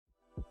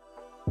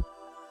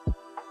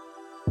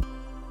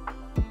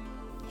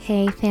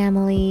Hey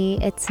family,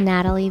 it's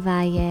Natalie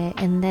Valle,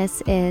 and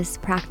this is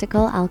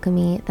Practical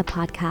Alchemy, the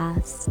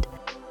podcast.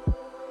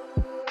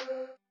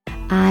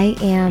 I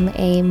am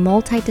a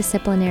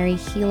multidisciplinary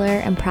healer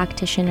and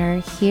practitioner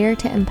here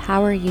to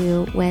empower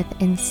you with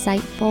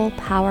insightful,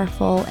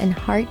 powerful, and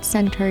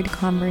heart-centered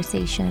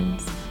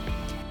conversations.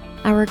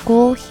 Our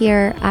goal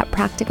here at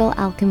Practical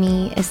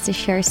Alchemy is to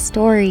share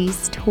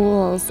stories,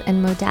 tools,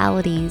 and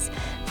modalities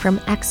from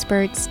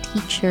experts,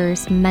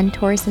 teachers,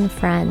 mentors, and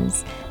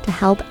friends to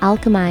help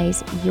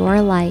alchemize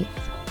your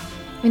life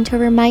and to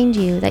remind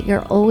you that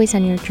you're always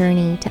on your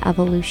journey to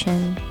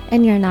evolution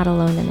and you're not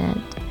alone in it.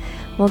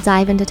 We'll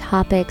dive into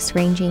topics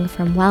ranging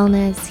from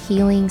wellness,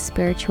 healing,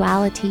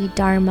 spirituality,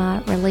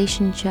 dharma,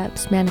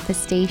 relationships,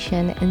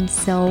 manifestation, and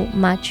so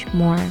much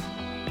more.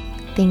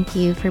 Thank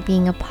you for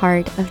being a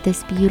part of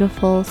this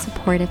beautiful,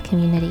 supportive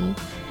community.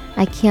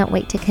 I can't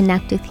wait to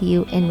connect with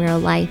you in real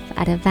life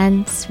at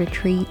events,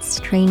 retreats,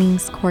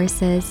 trainings,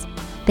 courses.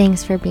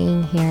 Thanks for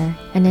being here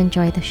and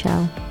enjoy the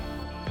show.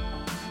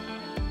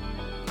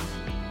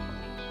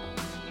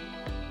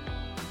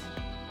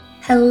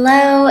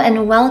 Hello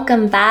and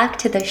welcome back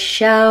to the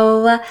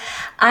show.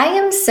 I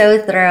am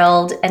so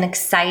thrilled and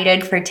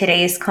excited for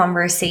today's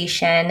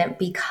conversation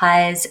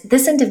because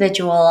this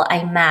individual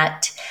I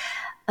met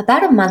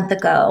about a month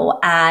ago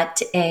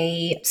at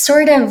a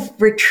sort of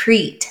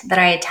retreat that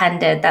I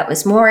attended that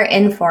was more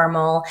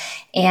informal.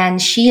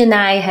 And she and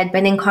I had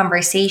been in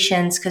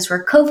conversations because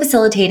we're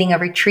co-facilitating a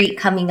retreat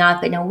coming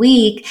up in a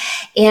week.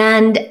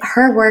 And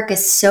her work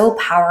is so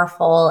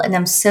powerful. And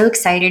I'm so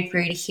excited for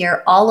you to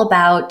hear all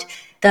about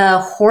the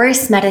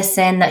horse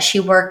medicine that she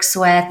works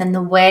with and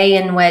the way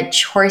in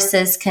which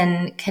horses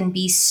can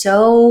be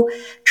so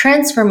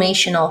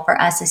transformational for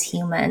us as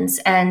humans.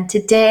 And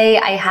today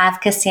I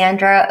have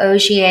Cassandra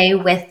Ogier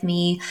with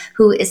me,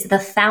 who is the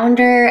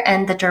founder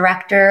and the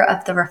director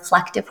of The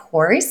Reflective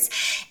Horse.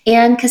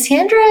 And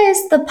Cassandra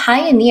is the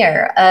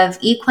pioneer of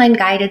equine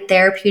guided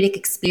therapeutic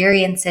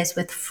experiences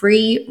with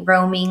free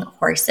roaming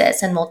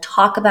horses. And we'll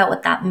talk about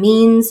what that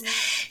means.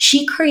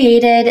 She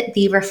created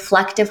The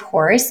Reflective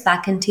Horse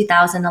back in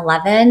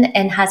 2011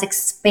 and has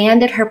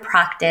expanded her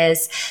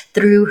practice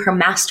through her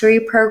mastery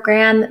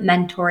program,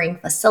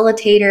 mentoring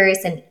facilitators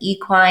and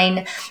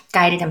equine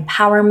guided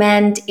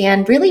empowerment,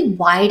 and really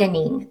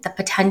widening the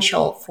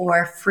potential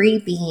for free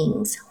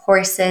beings,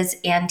 horses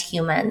and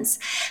humans,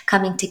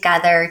 coming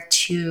together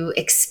to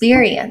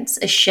experience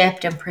a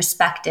shift in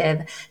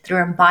perspective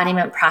through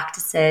embodiment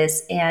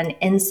practices and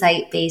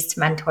insight-based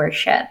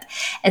mentorship.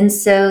 And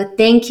so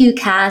thank you,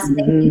 Cass.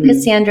 Thank you,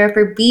 Cassandra,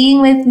 for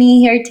being with me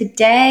here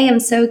today. I'm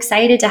so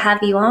excited to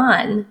have you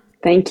on.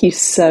 Thank you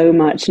so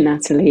much,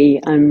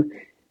 Natalie. I'm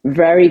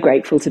very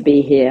grateful to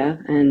be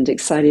here and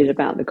excited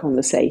about the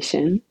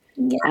conversation.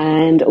 Yeah.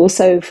 And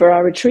also for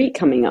our retreat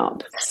coming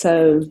up.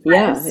 So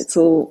yeah, it's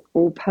all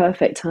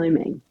perfect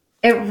timing.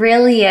 It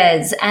really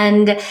is.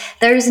 And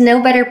there's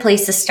no better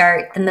place to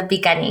start than the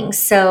beginning.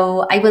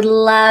 So I would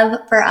love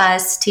for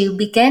us to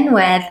begin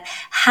with,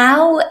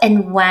 how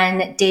and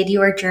when did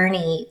your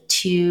journey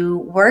to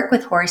work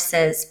with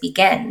horses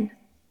begin?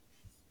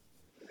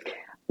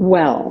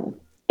 Well,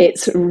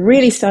 it's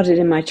really started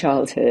in my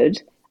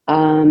childhood.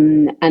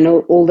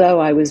 Although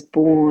I was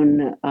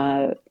born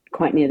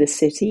quite near the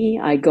city,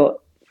 I got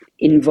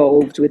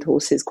involved with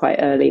horses quite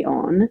early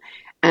on.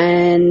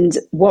 And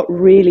what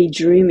really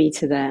drew me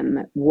to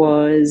them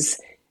was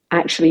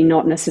actually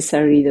not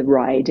necessarily the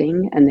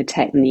riding and the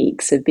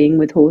techniques of being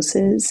with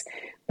horses,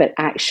 but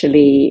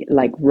actually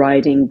like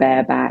riding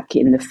bareback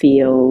in the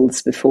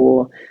fields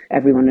before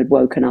everyone had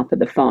woken up at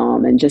the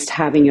farm and just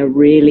having a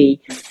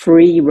really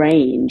free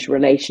range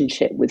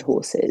relationship with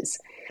horses.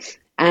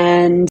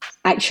 And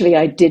actually,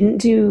 I didn't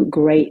do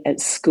great at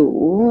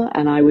school,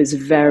 and I was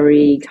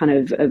very kind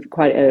of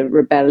quite a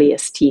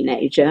rebellious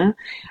teenager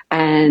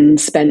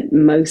and spent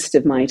most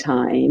of my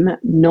time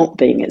not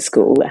being at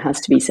school, it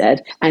has to be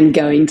said, and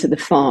going to the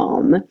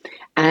farm.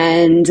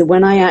 And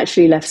when I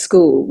actually left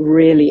school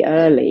really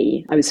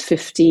early, I was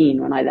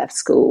 15 when I left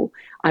school,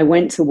 I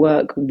went to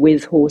work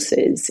with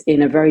horses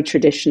in a very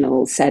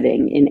traditional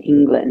setting in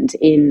England,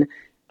 in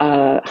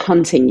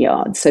hunting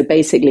yards. So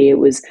basically it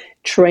was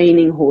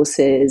training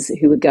horses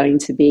who were going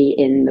to be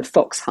in the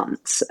fox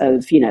hunts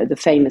of, the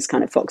famous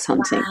kind of fox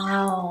hunting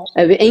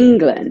of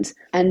England.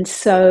 And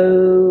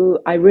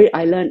so I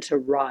learned to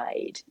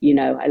ride,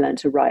 I learned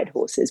to ride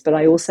horses, but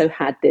I also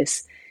had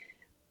this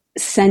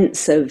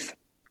sense of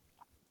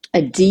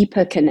a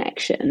deeper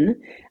connection.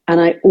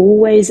 And I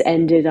always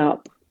ended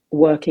up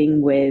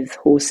working with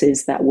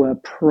horses that were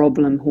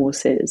problem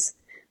horses,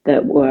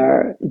 that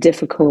were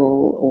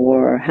difficult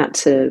or had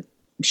to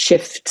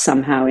shift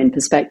somehow in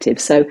perspective.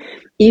 So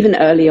even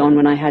early on,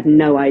 when I had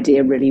no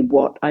idea really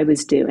what I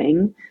was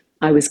doing,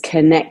 I was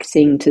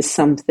connecting to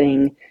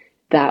something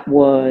that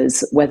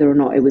was, whether or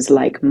not it was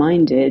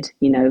like-minded,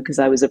 because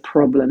I was a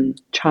problem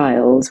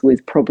child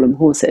with problem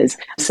horses.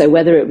 So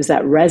whether it was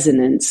that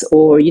resonance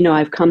or,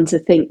 I've come to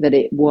think that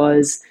it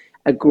was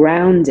a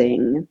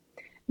grounding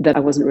that I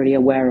wasn't really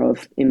aware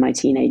of in my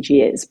teenage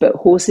years. But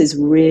horses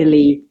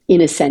really,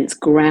 in a sense,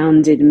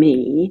 grounded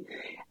me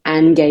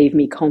and gave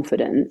me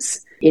confidence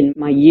in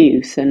my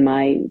youth and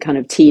my kind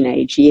of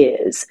teenage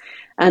years.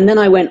 And then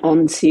I went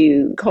on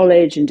to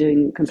college and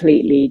doing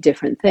completely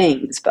different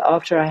things. But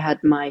after I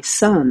had my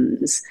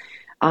sons,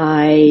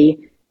 I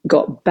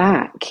got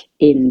back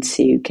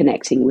into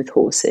connecting with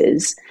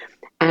horses,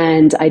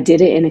 and I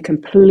did it in a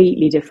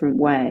completely different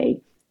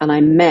way. And I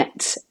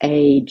met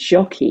a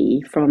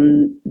jockey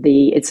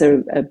it's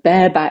a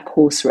bareback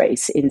horse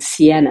race in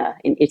Siena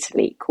in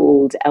Italy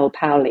called El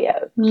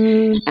Palio.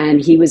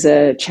 And he was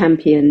a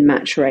champion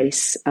match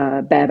race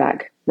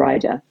bareback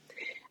rider.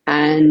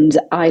 And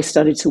I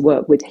started to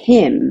work with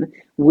him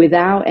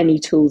without any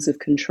tools of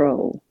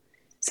control.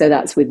 So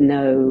that's with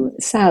no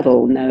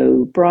saddle,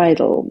 no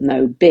bridle,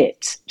 no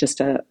bit,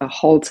 just a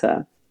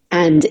halter.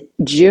 And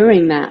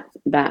during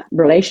that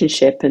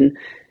relationship and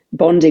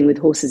bonding with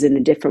horses in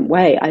a different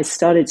way, I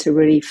started to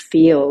really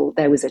feel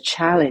there was a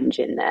challenge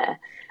in there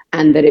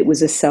and that it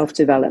was a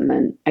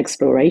self-development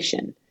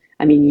exploration.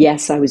 I mean,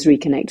 yes, I was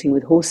reconnecting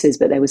with horses,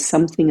 but there was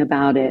something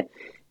about it,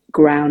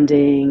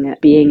 grounding,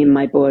 being in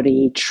my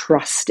body,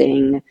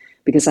 trusting,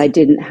 because I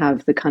didn't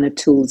have the kind of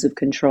tools of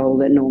control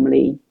that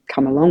normally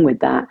come along with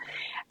that.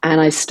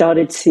 And I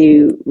started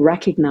to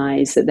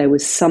recognize that there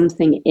was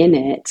something in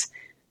it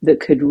that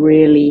could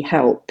really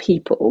help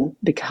people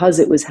because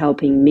it was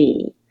helping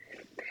me.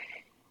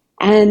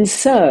 And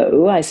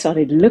so I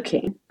started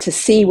looking to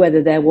see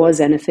whether there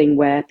was anything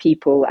where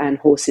people and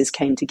horses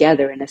came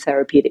together in a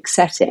therapeutic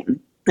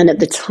setting. And at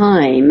the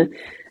time,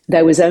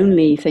 there was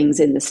only things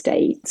in the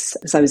States,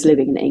 because I was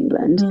living in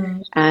England,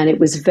 and it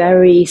was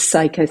very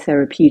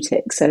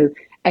psychotherapeutic. So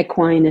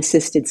equine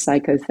assisted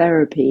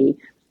psychotherapy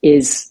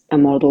is a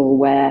model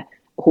where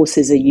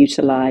horses are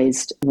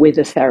utilized with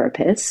a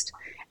therapist,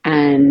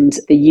 and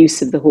the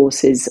use of the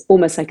horse is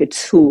almost like a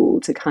tool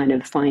to kind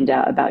of find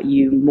out about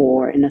you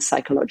more in a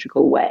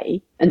psychological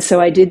way. And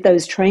so I did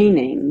those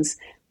trainings,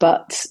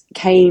 but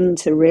came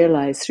to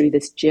realize through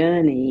this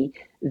journey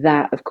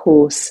that, of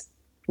course,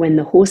 when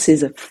the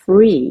horses are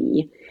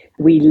free,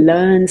 we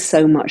learn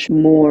so much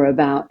more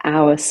about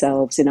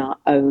ourselves in our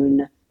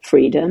own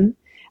freedom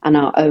and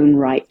our own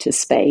right to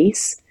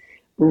space,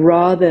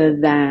 rather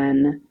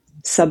than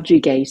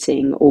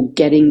subjugating or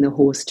getting the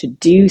horse to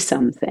do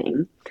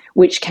something,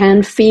 which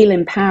can feel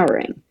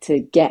empowering to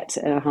get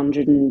a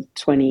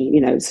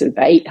 120, sort of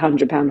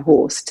 800-pound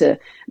horse to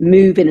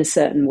move in a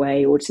certain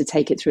way or to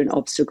take it through an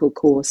obstacle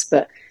course.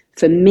 But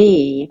for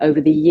me,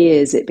 over the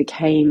years, it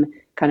became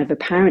kind of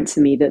apparent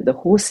to me that the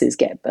horses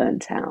get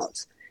burnt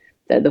out,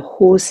 that the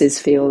horses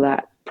feel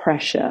that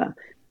pressure.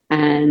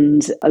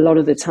 And a lot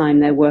of the time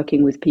they're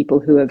working with people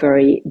who are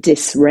very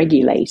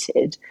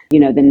dysregulated, the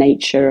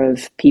nature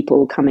of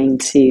people coming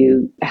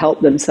to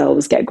help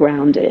themselves get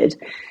grounded.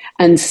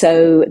 And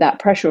so that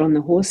pressure on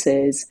the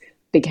horses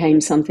became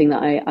something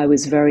that I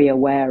was very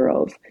aware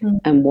of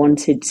and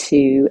wanted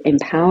to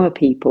empower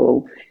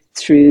people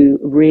through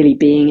really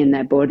being in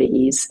their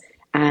bodies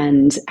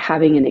and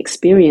having an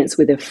experience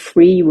with a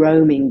free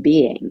roaming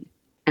being,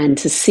 and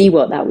to see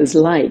what that was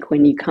like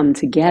when you come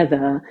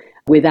together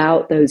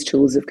without those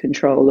tools of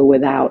control or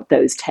without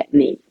those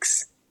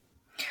techniques.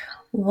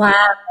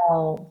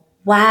 Wow.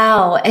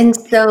 Wow. And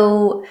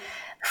so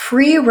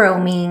free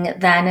roaming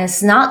then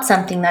is not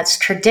something that's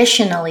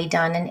traditionally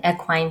done in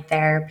equine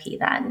therapy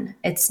then.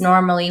 It's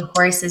normally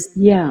horses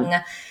Yeah. being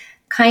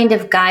kind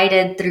of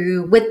guided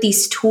through with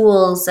these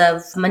tools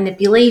of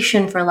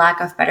manipulation, for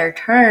lack of better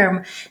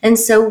term. And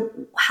so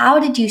how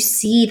did you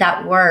see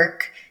that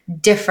work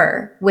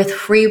differ with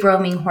free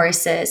roaming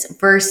horses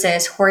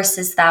versus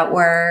horses that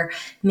were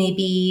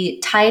maybe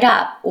tied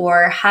up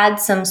or had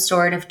some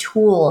sort of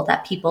tool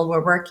that people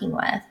were working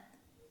with?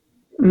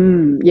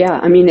 Yeah,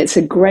 I mean, it's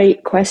a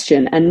great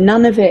question, and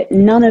none of it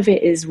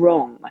is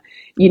wrong.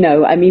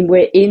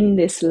 We're in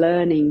this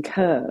learning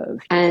curve.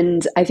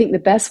 And I think the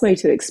best way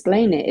to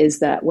explain it is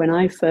that when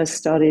I first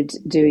started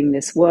doing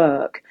this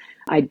work,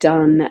 I'd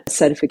done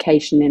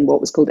certification in what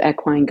was called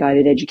equine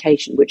guided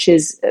education, which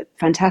is a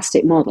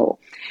fantastic model.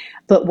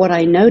 But what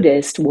I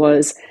noticed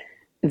was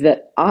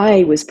that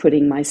I was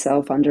putting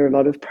myself under a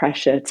lot of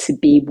pressure to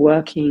be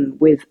working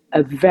with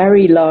a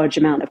very large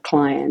amount of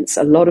clients,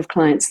 a lot of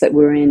clients that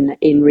were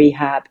in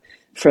rehab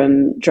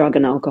from drug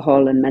and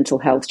alcohol and mental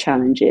health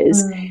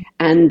challenges,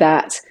 and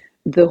that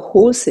the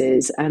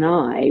horses and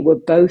I were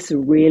both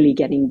really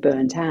getting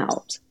burnt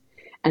out.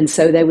 And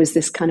so there was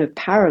this kind of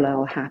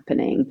parallel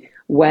happening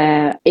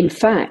where, in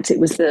fact, it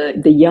was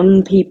the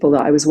young people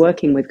that I was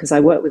working with, because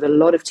I worked with a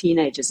lot of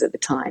teenagers at the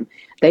time.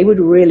 They would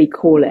really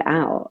call it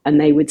out, and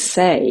they would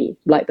say,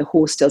 like, the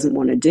horse doesn't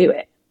want to do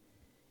it.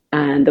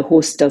 And the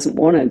horse doesn't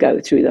want to go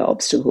through the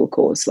obstacle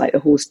course, like the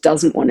horse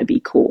doesn't want to be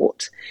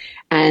caught.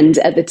 And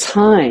at the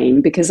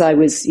time, because I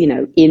was,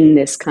 in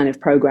this kind of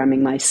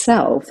programming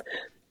myself,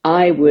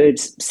 I would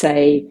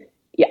say,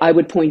 I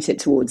would point it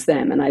towards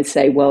them and I'd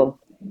say, well,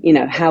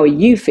 how are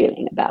you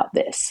feeling about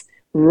this?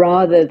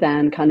 rather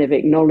than kind of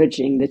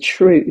acknowledging the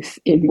truth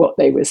in what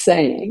they were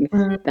saying,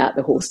 Mm. that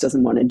the horse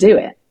doesn't want to do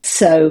it.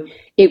 So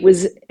it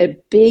was a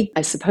big,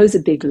 I suppose, a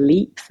big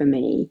leap for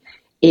me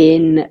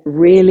in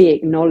really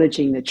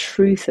acknowledging the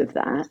truth of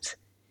that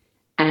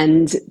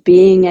and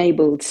being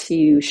able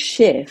to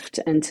shift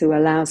and to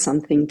allow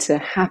something to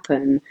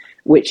happen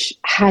which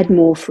had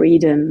more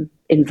freedom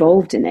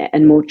involved in it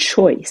and more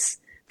choice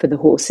for the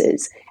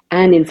horses,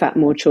 and in fact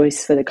more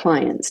choice for the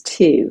clients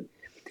too.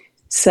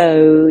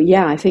 So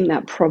yeah, I think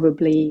that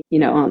probably,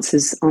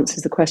 answers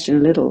the question a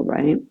little,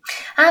 right?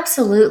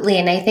 Absolutely.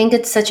 And I think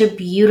it's such a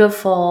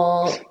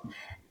beautiful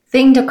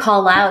thing to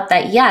call out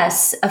that,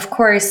 yes, of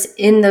course,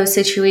 in those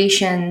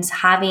situations,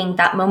 having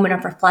that moment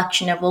of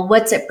reflection of, well,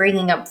 what's it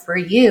bringing up for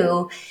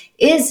you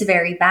is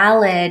very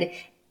valid.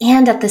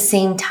 And at the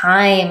same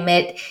time,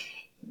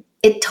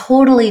 it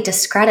totally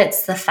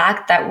discredits the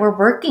fact that we're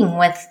working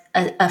with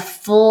a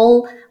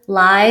full,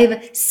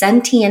 live,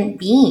 sentient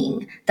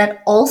being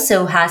that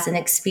also has an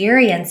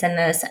experience in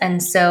this.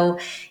 And so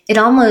it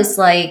almost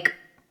like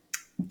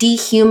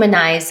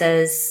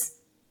dehumanizes,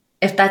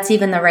 if that's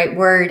even the right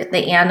word,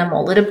 the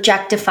animal. It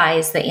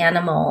objectifies the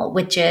animal,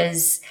 which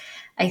is,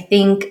 I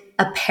think,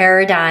 a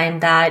paradigm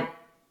that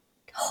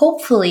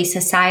hopefully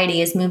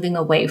society is moving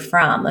away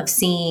from, of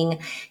seeing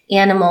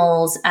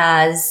animals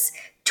as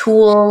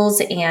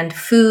tools and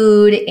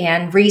food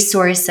and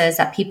resources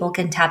that people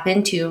can tap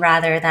into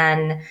rather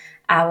than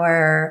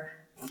our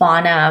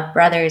fauna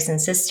brothers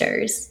and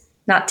sisters.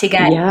 Not to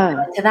get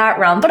Yeah. into that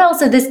realm, but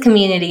also this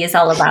community is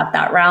all about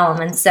that realm.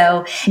 And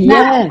so, yeah,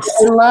 I Yes.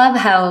 love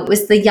how it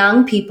was the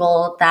young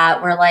people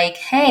that were like,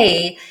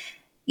 hey,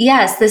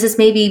 yes, this is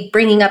maybe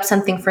bringing up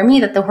something for me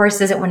that the horse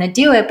doesn't want to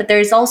do it, but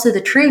there's also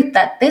the truth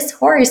that this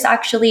horse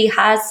actually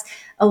has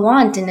a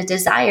want and a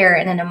desire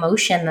and an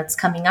emotion that's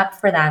coming up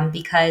for them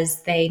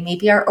because they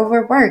maybe are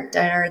overworked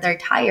or they're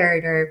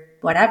tired or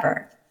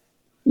whatever.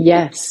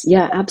 Yes,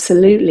 yeah,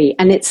 absolutely.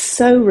 And it's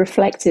so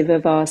reflective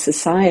of our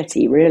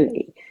society,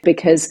 really,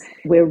 because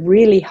we're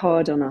really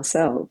hard on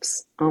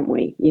ourselves, aren't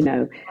we?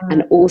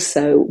 And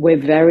also we're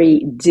very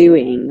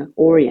doing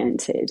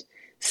oriented.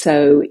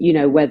 So,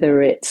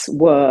 whether it's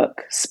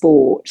work,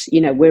 sport,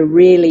 we're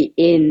really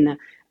in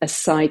a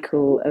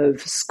cycle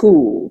of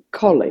school,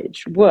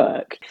 college,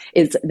 work.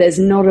 There's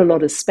not a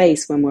lot of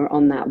space when we're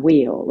on that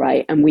wheel,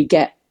 right? And we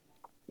get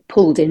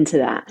pulled into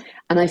that.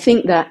 And I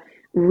think that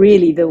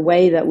really the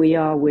way that we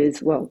are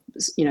with, well,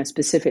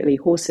 specifically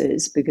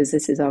horses, because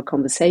this is our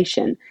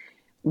conversation,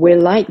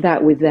 we're like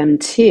that with them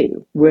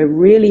too. We're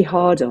really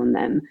hard on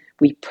them.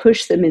 We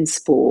push them in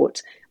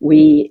sport.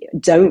 We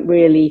don't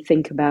really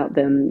think about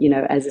them,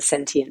 as a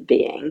sentient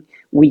being.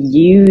 We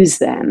use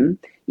them.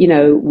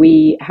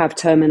 We have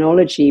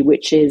terminology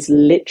which is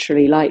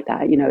literally like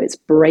that. It's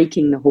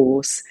breaking the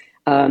horse.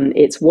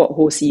 It's what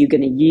horse are you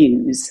going to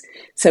use?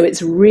 So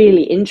it's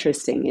really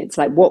interesting. It's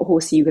like, what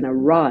horse are you going to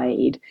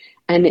ride?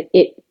 And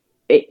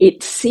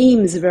it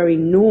seems very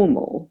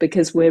normal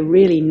because we're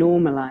really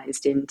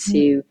normalized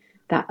into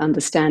that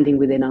understanding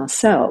within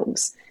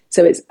ourselves.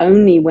 So it's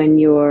only when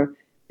you're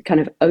kind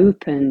of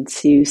open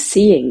to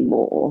seeing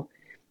more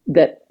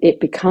that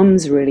it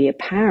becomes really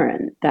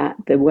apparent that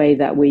the way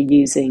that we're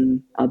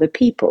using other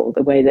people,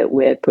 the way that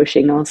we're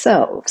pushing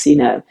ourselves.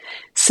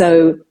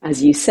 So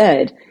as you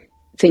said,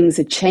 things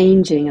are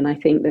changing, and I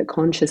think that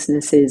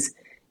consciousness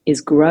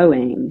is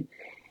growing.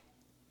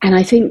 And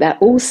I think that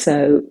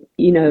also,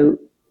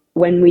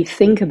 when we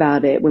think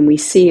about it, when we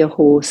see a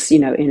horse,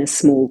 in a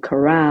small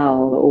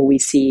corral, or we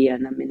see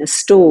them in a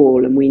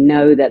stall, and we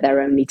know that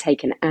they're only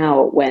taken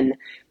out when,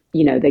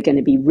 they're going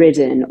to be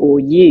ridden or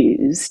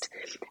used.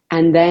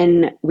 And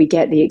then we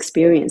get the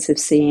experience of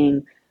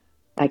seeing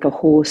like a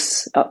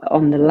horse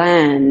on the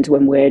land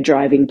when we're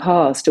driving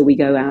past, or we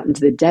go out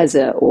into the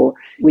desert, or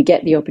we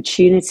get the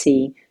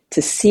opportunity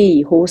to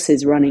see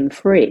horses running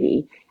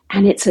free.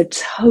 And it's a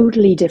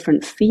totally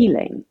different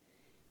feeling.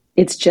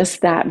 It's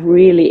just that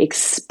really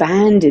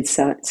expanded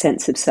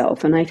sense of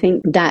self. And I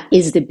think that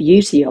is the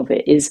beauty of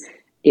it, is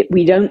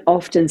we don't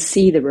often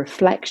see the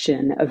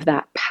reflection of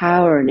that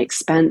power and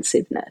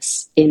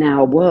expansiveness in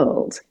our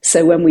world.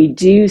 So when we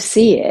do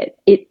see it,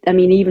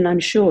 even I'm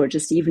sure,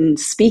 just even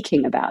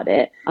speaking about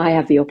it, I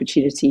have the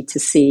opportunity to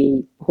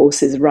see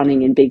horses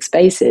running in big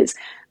spaces,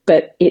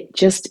 but it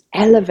just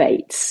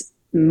elevates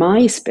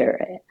my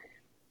spirit.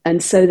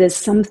 And so there's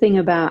something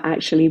about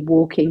actually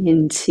walking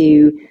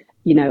into,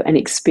 an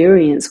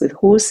experience with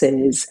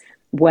horses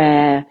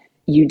where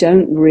you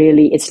don't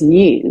really, it's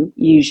new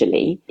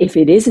usually. If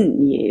it isn't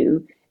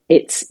new,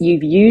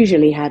 you've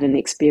usually had an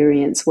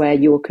experience where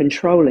you're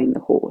controlling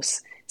the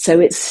horse. So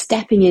it's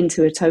stepping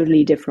into a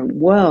totally different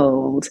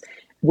world,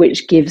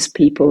 which gives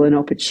people an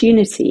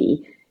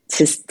opportunity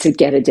to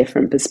get a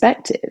different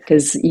perspective,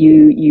 because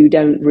you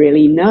don't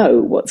really know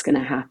what's going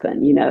to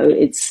happen.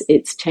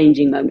 It's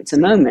changing moment to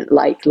moment,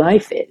 like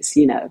life is,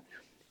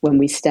 when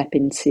we step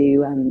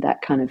into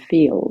that kind of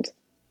field.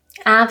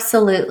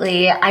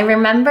 Absolutely. I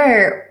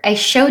remember I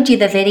showed you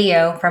the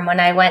video from when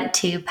I went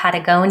to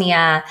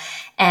Patagonia,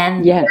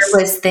 and there Yes.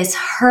 was this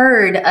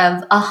herd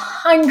of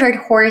 100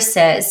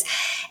 horses.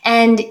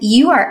 And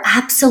you are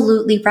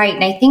absolutely right.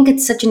 And I think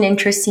it's such an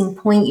interesting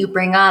point you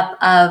bring up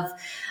of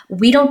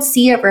we don't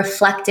see it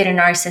reflected in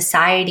our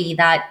society,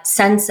 that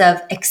sense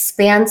of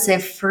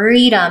expansive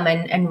freedom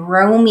and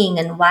roaming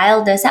and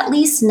wildness, at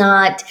least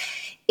not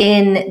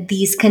in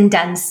these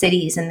condensed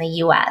cities in the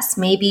US.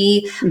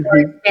 Maybe more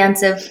Hmm.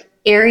 expansive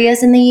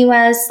areas in the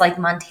US, like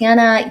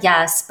Montana,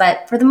 yes.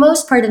 But for the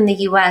most part in the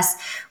US,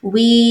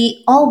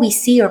 all we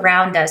see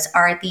around us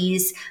are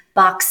these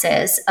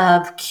boxes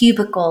of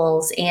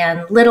cubicles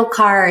and little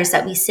cars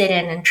that we sit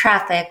in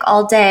traffic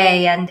all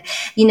day. And,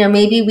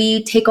 maybe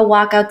we take a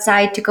walk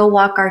outside to go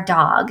walk our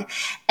dog.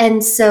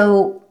 And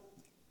so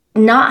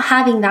not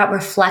having that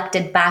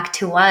reflected back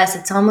to us,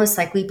 it's almost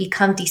like we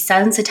become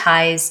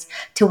desensitized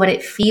to what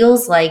it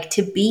feels like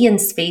to be in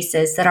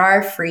spaces that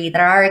are free,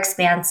 that are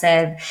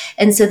expansive.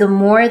 And so the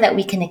more that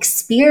we can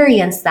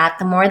experience that,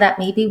 the more that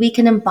maybe we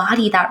can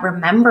embody that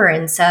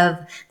remembrance of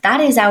that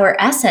is our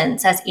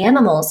essence as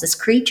animals, as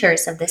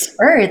creatures of this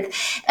earth.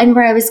 And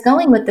where I was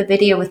going with the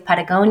video with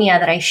Patagonia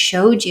that I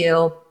showed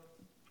you,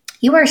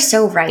 you are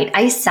so right.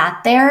 I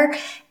sat there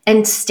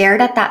and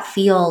stared at that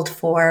field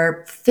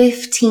for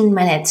 15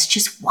 minutes,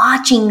 just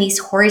watching these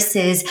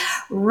horses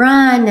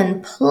run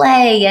and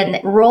play and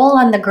roll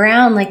on the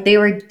ground like they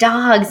were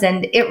dogs.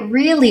 And it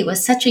really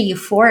was such a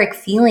euphoric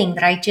feeling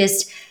that I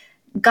just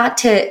got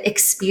to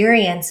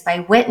experience by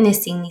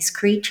witnessing these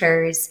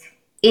creatures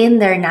in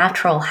their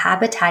natural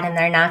habitat, in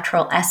their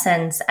natural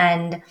essence.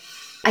 And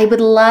I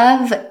would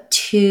love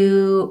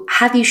to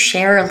have you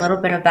share a little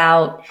bit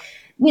about,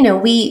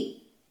 we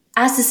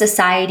as a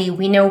society,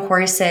 we know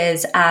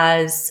horses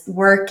as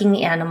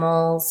working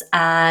animals,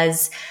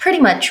 as pretty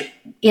much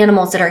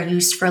animals that are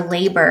used for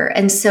labor.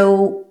 And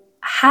so,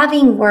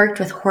 having worked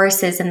with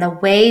horses in the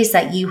ways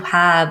that you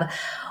have,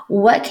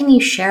 what can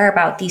you share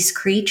about these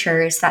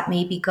creatures that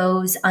maybe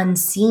goes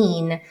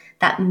unseen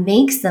that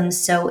makes them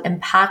so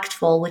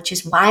impactful, which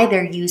is why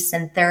they're used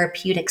in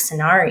therapeutic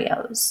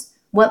scenarios?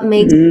 What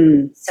makes them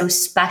Mm. so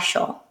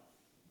special?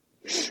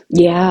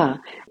 Yeah,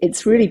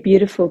 it's really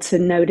beautiful to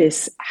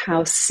notice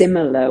how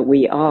similar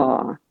we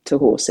are to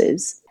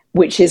horses,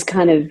 which is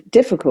kind of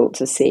difficult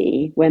to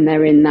see when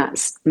they're in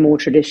that more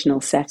traditional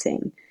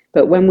setting.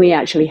 But when we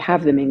actually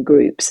have them in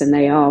groups and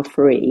they are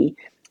free,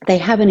 they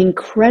have an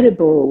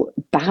incredible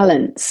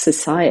balanced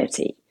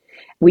society.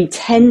 We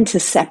tend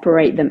to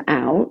separate them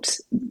out,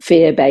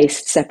 fear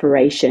based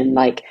separation,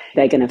 like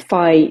they're going to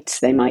fight,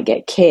 they might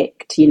get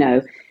kicked,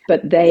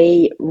 but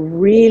they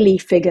really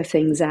figure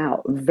things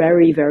out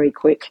very, very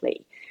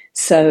quickly.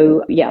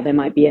 So yeah, there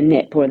might be a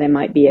nip or there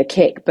might be a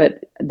kick,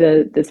 but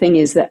the thing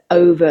is that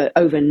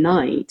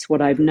overnight,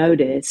 what I've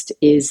noticed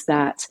is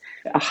that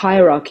a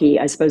hierarchy,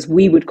 I suppose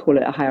we would call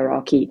it a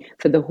hierarchy.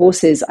 For the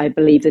horses, I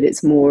believe that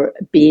it's more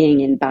being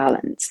in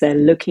balance. They're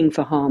looking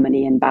for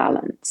harmony and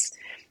balance.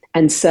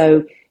 And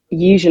so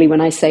usually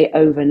when I say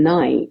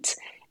overnight,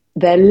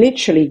 they're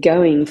literally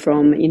going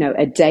from,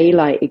 a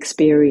daylight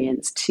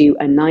experience to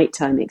a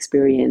nighttime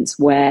experience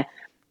where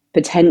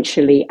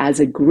potentially as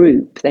a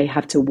group they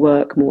have to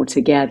work more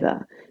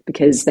together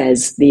because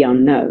there's the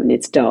unknown,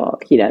 it's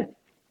dark.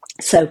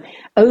 So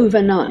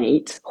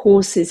overnight,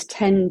 horses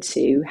tend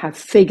to have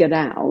figured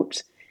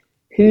out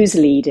who's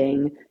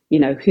leading,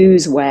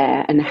 who's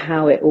where, and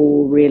how it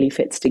all really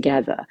fits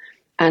together.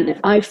 And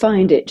I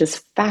find it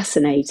just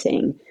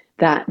fascinating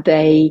that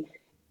they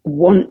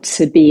want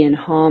to be in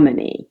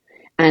harmony.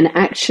 And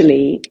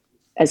actually,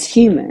 as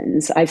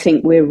humans, I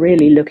think we're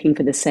really looking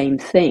for the same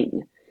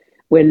thing.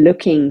 We're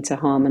looking to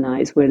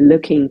harmonize, we're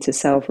looking to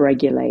self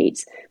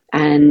regulate,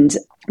 and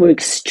we're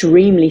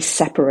extremely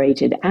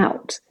separated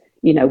out.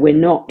 We're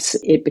not,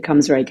 it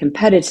becomes very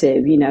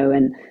competitive,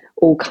 and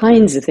all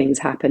kinds of things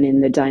happen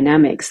in the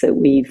dynamics that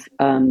we've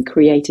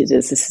created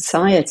as a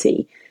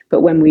society.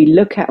 But when we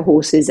look at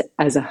horses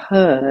as a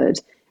herd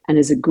and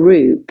as a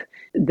group,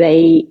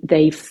 they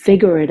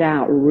figure it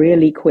out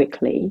really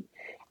quickly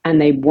and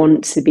they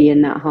want to be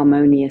in that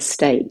harmonious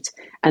state.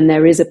 And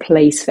there is a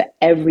place for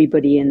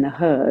everybody in the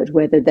herd,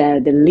 whether they're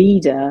the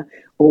leader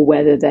or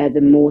whether they're the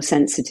more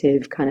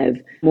sensitive, kind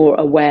of more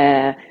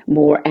aware,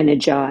 more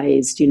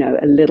energized,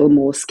 a little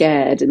more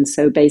scared. And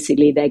so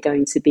basically they're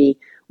going to be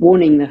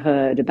warning the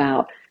herd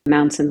about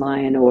mountain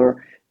lion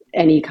or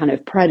any kind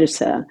of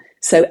predator.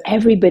 So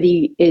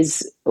everybody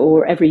is,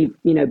 or every,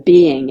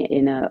 being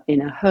in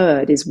a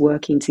herd is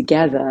working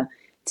together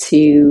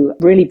to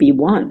really be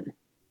one.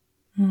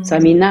 So, I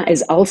mean, that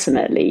is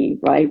ultimately,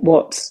 right,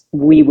 what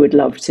we would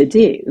love to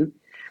do.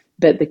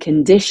 But the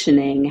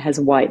conditioning has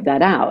wiped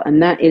that out.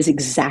 And that is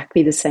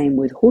exactly the same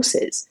with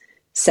horses.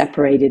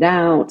 Separated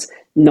out,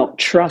 not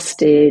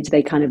trusted.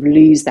 They kind of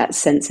lose that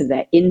sense of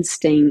their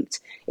instinct.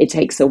 It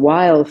takes a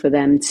while for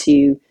them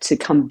to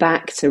come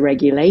back to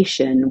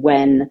regulation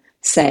when,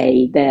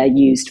 say, they're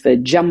used for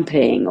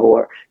jumping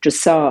or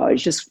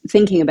dressage, just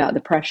thinking about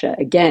the pressure,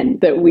 again,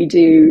 that we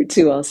do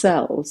to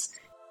ourselves.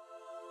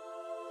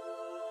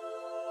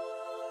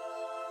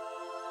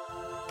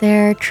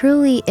 There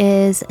truly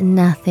is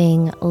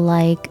nothing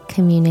like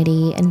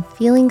community and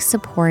feeling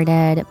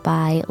supported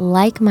by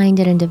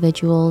like-minded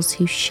individuals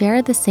who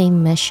share the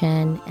same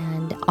mission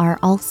and are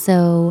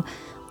also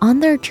on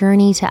their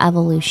journey to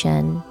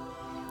evolution.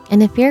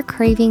 And if you're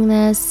craving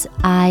this,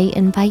 I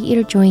invite you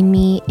to join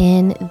me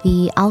in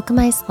the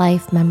Alchemized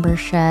Life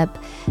membership.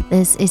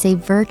 This is a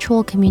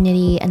virtual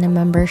community and a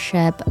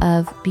membership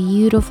of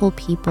beautiful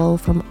people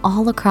from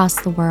all across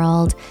the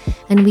world.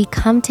 And we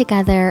come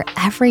together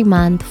every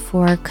month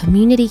for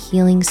community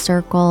healing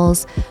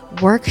circles,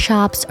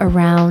 workshops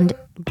around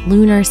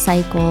lunar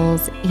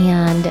cycles,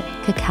 and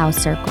cacao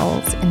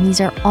circles. And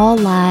these are all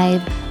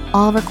live,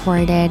 all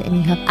recorded, and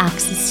you have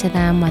access to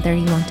them whether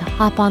you want to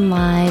hop on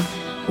live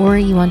or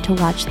you want to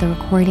watch the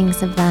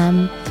recordings of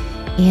them.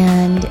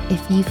 And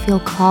if you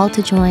feel called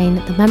to join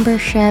the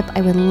membership,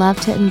 I would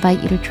love to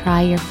invite you to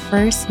try your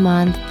first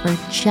month for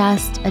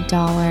just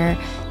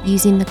 $1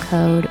 using the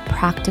code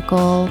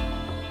Practical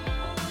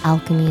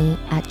Alchemy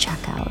at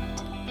checkout.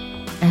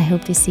 I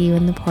hope to see you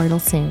in the portal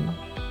soon.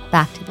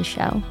 Back to the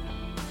show.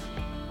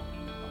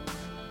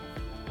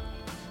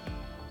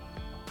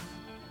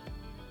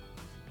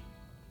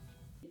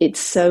 It's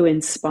so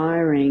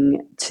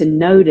inspiring to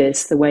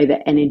notice the way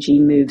that energy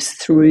moves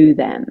through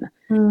them.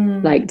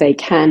 Like they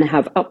can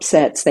have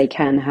upsets, they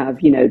can have,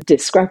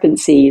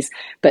 discrepancies,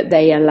 but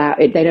they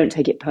don't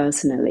take it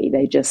personally.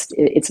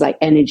 It's like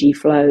energy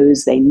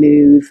flows, they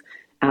move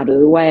out of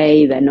the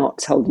way, they're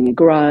not holding a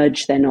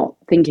grudge, they're not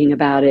thinking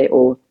about it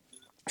or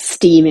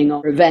steaming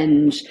on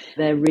revenge.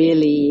 They're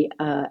really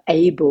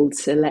able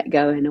to let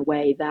go in a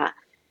way that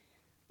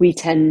we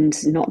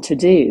tend not to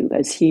do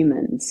as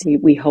humans.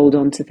 We hold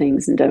on to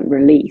things and don't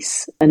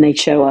release. And they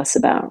show us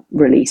about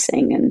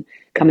releasing and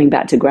coming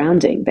back to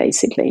grounding,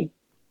 basically.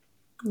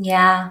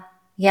 Yeah.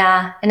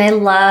 And I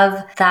love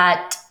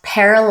that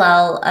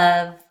parallel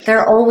of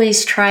they're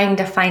always trying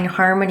to find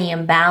harmony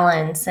and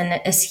balance. And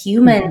as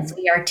humans,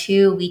 we are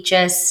too.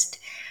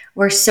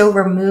 We're so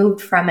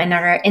removed from in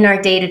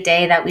our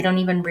day-to-day that we don't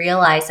even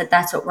realize that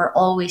that's what we're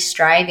always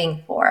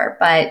striving for.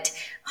 But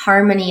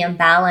harmony and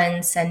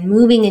balance and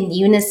moving in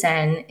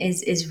unison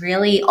is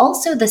really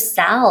also the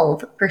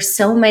salve for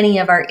so many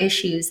of our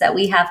issues that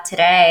we have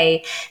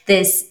today.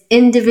 This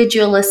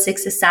individualistic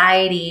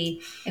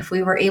society, if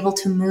we were able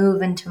to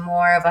move into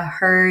more of a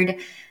herd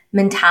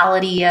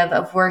mentality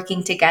of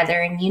working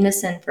together in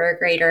unison for a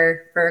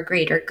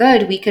greater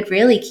good, we could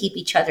really keep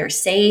each other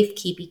safe,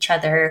 keep each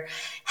other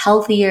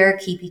healthier,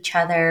 keep each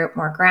other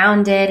more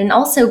grounded, and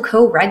also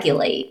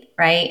co-regulate,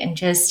 right? And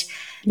just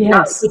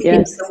not take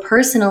things so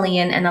personally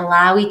and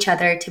allow each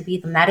other to be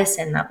the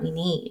medicine that we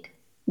need.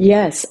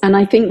 Yes. And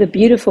I think the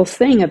beautiful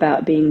thing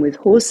about being with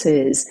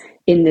horses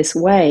in this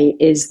way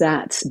is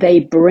that they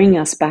bring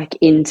us back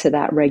into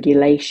that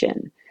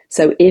regulation.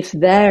 So if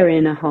they're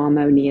in a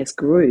harmonious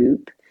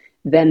group,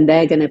 then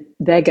they're going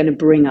to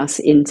bring us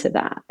into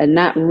that. And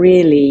that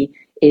really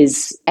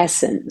is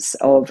essence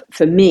of,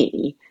 for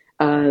me,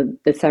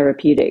 the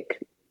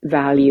therapeutic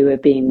value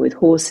of being with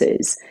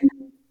horses.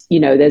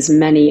 There's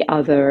many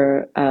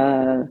other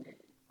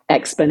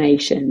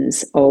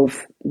explanations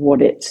of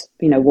what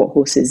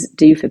horses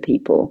do for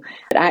people.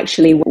 But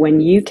actually,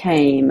 when you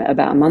came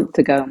about a month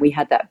ago and we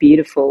had that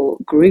beautiful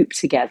group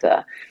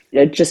together,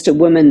 just a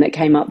woman that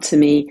came up to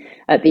me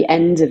at the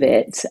end of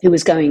it who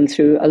was going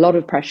through a lot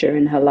of pressure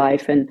in her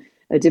life and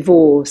a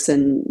divorce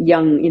and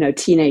young,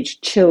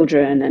 teenage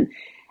children.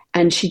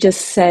 And she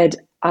just said,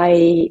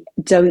 I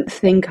don't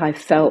think I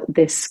felt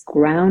this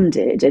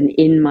grounded and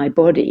in my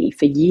body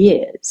for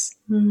years.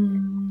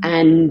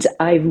 And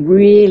I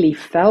really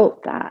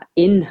felt that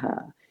in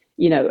her,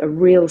 a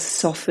real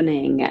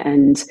softening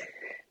and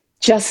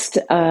just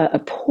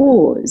a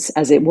pause,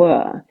 as it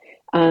were,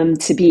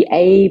 to be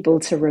able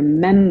to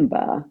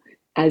remember,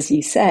 as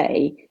you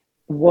say,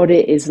 what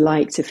it is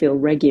like to feel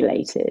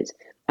regulated.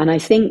 And I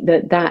think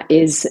that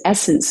is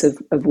essence of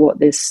what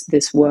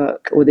this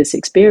work or this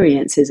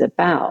experience is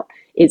about.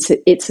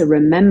 It's a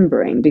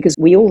remembering, because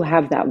we all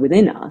have that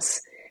within us.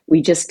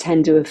 We just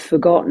tend to have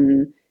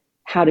forgotten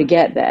how to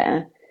get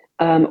there,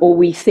 or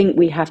we think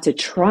we have to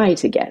try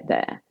to get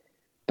there.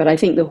 But I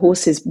think the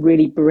horses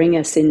really bring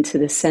us into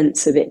the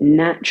sense of it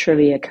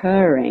naturally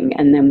occurring,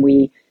 and then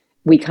we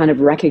kind of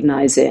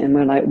recognize it, and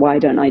we're like, why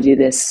don't I do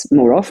this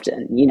more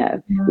often?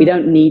 We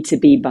don't need to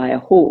be by a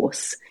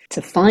horse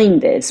to find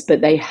this,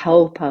 but they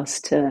help us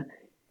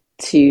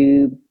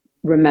to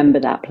remember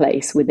that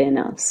place within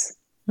us.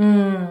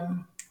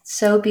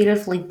 So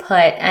beautifully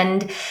put.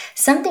 And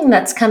something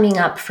that's coming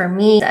up for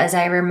me as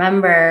I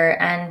remember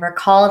and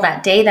recall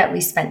that day that we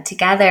spent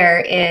together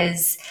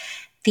is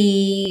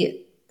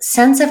the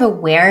sense of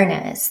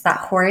awareness that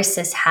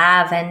horses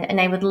have. And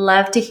I would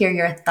love to hear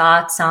your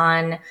thoughts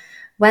on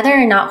whether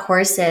or not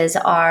horses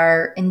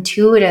are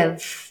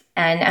intuitive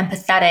and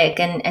empathetic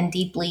and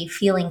deeply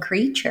feeling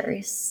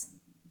creatures.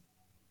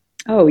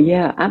 Oh,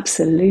 yeah,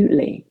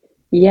 absolutely.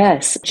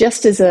 Yes,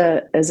 just as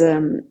a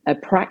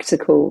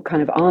practical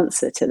kind of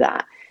answer to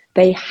that,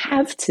 they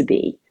have to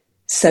be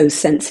so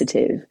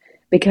sensitive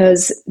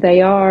because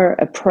they are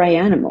a prey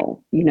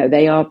animal. You know,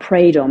 they are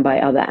preyed on by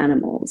other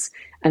animals.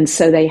 And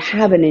so they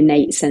have an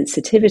innate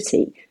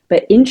sensitivity.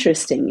 But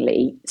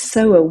interestingly,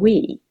 so are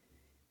we.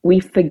 We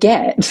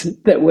forget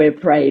that we're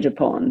preyed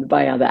upon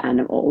by other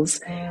animals.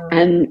 Mm.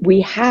 And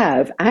we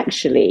share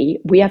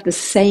the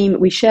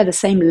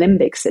same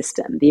limbic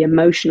system, the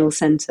emotional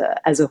center,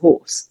 as a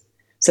horse.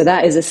 So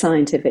that is a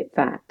scientific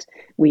fact.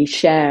 We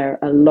share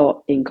a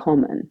lot in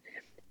common,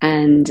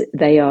 and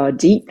they are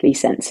deeply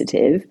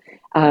sensitive.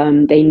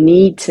 They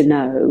need to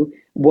know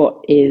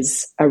what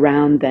is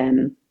around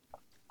them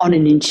on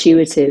an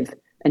intuitive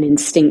and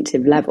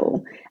instinctive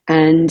level,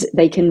 and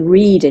they can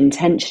read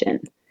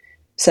intention.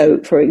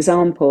 So, for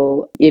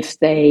example, if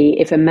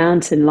a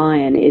mountain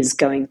lion is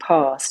going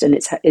past and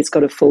it's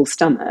got a full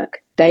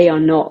stomach, they are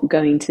not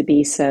going to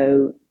be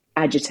so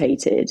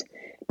agitated.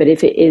 But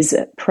if it is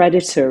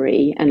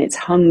predatory and it's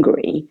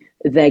hungry,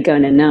 they're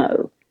going to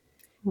know.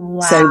 Wow.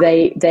 So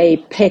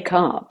they pick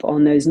up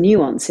on those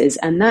nuances,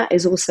 and that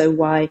is also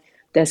why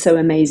they're so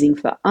amazing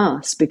for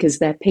us, because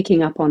they're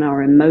picking up on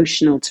our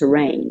emotional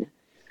terrain.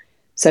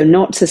 So,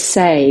 not to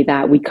say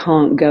that we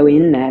can't go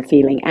in there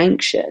feeling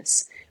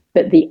anxious,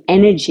 but the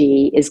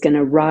energy is going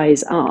to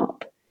rise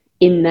up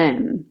in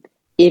them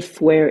if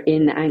we're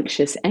in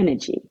anxious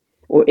energy,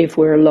 or if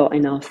we're a lot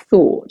in our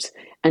thought.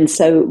 And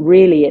so,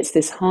 really, it's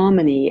this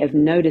harmony of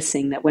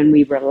noticing that when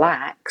we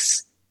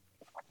relax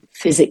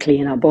physically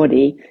in our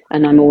body,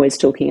 and I'm always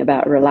talking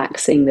about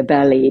relaxing the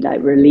belly,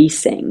 like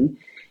releasing,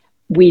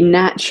 we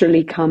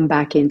naturally come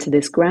back into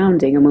this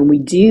grounding. And when we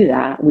do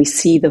that, we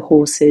see the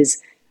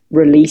horses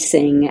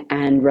releasing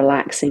and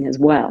relaxing as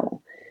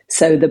well.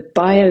 So the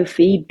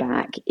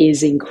biofeedback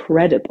is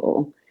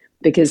incredible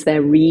because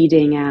they're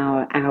reading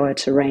our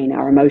terrain,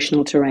 our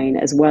emotional terrain,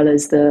 as well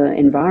as the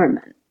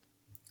environment.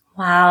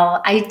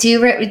 Wow. I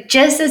do,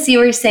 just as you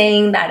were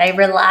saying that, I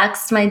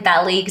relaxed my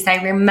belly because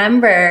I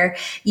remember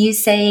you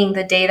saying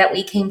the day that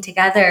we came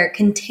together,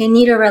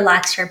 continue to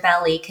relax your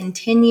belly,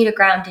 continue to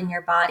ground in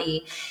your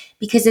body.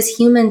 Because as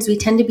humans, we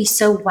tend to be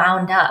so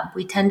wound up.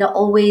 We tend to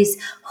always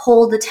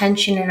hold the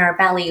tension in our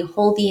belly,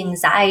 hold the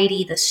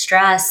anxiety, the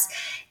stress,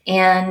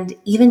 and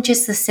even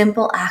just the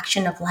simple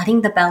action of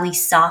letting the belly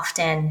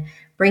soften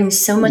brings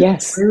so much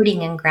Yes,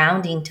 rooting and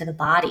grounding to the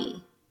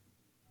body.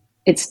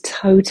 it's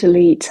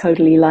totally,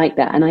 totally like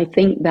that. And I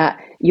think that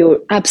you're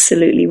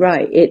absolutely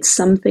right. It's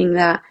something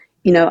that,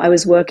 I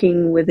was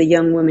working with a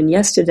young woman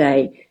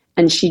yesterday,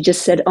 and she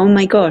just said, "Oh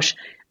my gosh,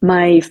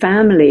 my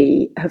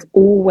family have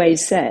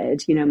always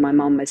said, my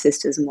mom, my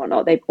sisters, and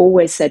whatnot, they've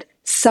always said,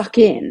 suck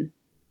in."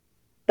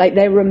 Like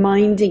they're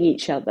reminding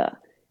each other.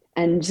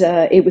 And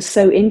it was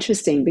so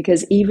interesting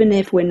because even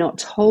if we're not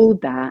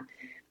told that,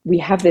 we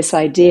have this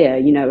idea,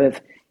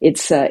 of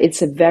it's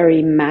a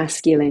very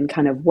masculine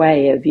kind of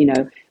way of,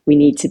 we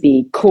need to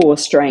be core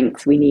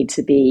strength. We need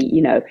to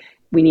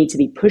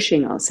be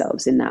pushing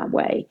ourselves in that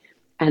way.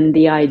 And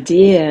the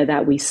idea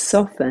that we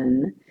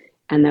soften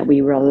and that we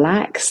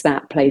relax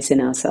that place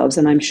in ourselves,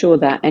 and I'm sure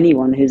that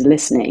anyone who's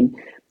listening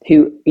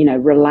who,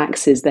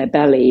 relaxes their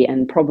belly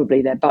and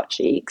probably their butt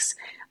cheeks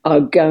are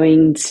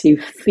going to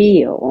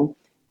feel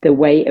the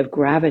weight of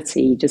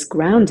gravity just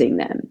grounding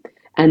them.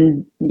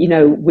 And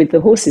with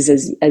the horses,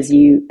 as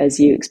you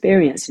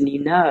experienced,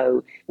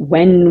 and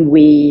when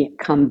we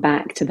come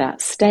back to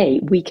that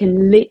state, we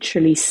can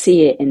literally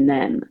see it in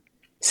them.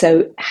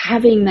 So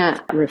having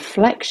that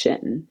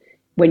reflection,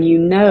 when you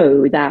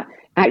know that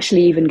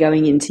actually even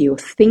going into your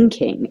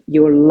thinking,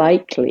 you're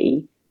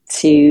likely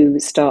to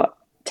start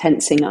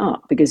tensing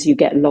up because you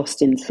get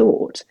lost in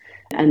thought.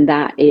 And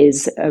that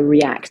is a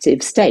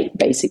reactive state,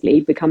 basically.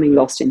 Becoming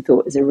lost in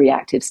thought is a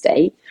reactive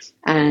state.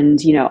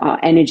 And, our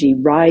energy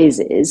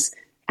rises,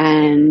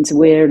 and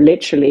we're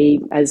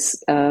literally,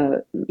 as,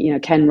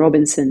 Ken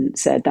Robinson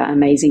said, that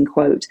amazing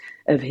quote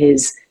of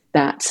his,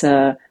 that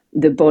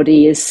the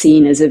body is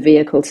seen as a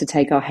vehicle to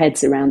take our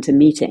heads around to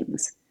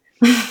meetings.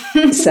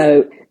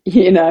 So,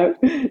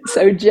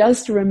 so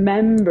just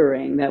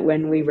remembering that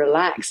when we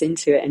relax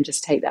into it and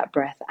just take that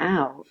breath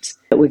out,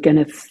 that we're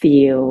going to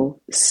feel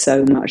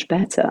so much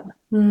better.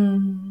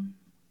 Mm.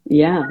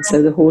 Yeah.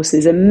 So the horse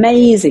is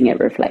amazing at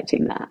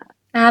reflecting that.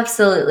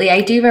 Absolutely.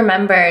 I do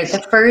remember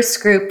the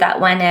first group that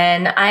went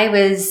in. I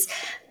was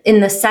in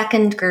the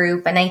second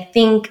group, and I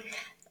think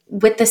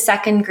with the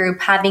second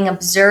group, having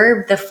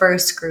observed the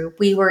first group,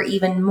 we were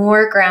even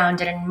more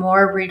grounded and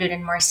more rooted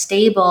and more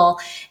stable.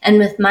 And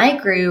with my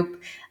group,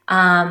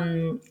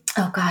 oh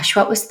gosh,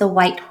 what was the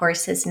white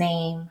horse's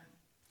name?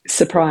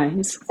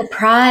 Surprise.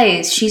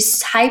 Surprise.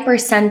 She's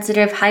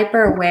hypersensitive,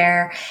 hyper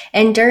aware.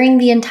 And during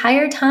the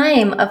entire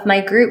time of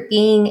my group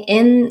being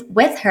in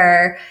with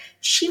her,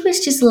 she was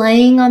just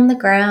laying on the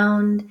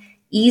ground,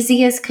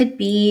 easy as could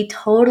be,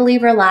 totally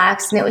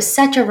relaxed. And it was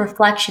such a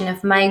reflection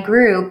of my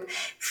group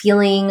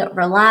feeling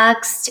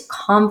relaxed,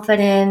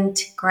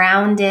 confident,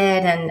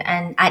 grounded,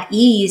 and at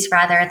ease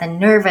rather than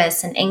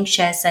nervous and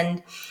anxious.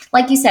 And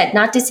like you said,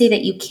 not to say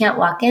that you can't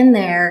walk in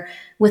there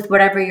with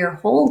whatever you're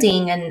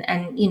holding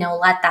and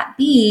let that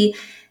be,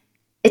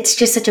 it's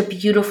just such a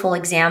beautiful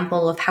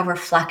example of how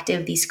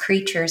reflective these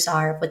creatures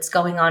are of what's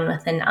going on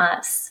within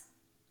us.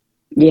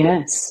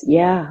 Yes,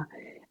 yeah.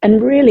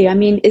 And really, I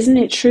mean, isn't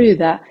it true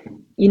that,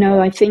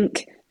 I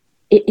think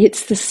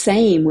it's the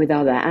same with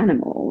other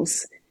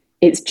animals.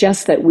 It's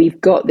just that we've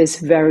got this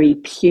very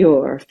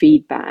pure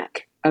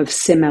feedback of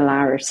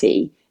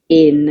similarity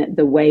in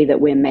the way that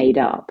we're made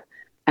up.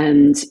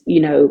 And,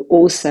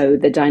 also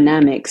the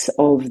dynamics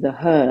of the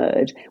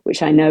herd,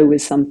 which I know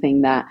was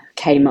something that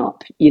came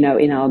up,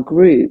 in our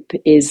group,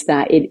 is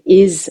that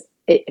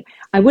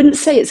I wouldn't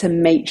say it's a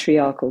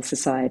matriarchal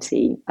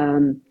society,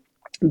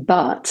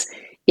 but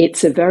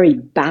it's a very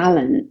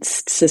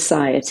balanced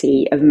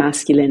society of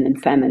masculine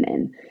and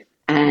feminine.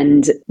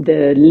 And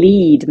the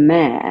lead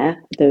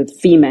mare, the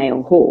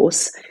female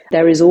horse,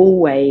 there is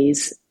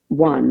always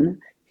one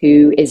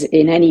who is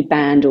in any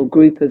band or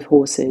group of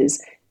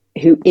horses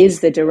who is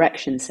the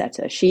direction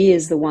setter. She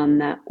is the one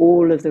that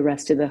all of the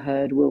rest of the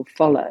herd will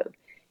follow.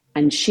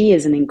 And she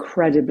is an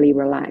incredibly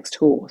relaxed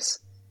horse.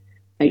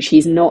 Like,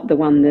 she's not the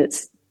one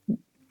that's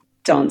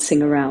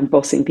dancing around,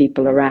 bossing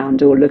people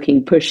around, or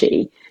looking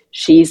pushy.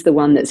 She's the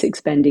one that's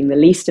expending the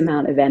least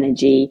amount of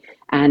energy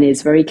and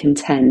is very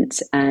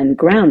content and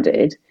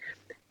grounded.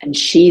 And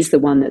she's the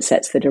one that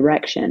sets the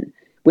direction,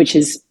 which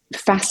is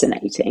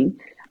fascinating.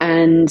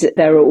 And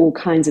there are all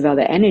kinds of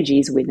other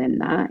energies within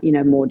that,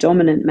 more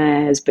dominant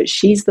mares, but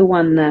she's the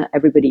one that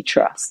everybody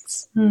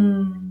trusts.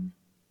 And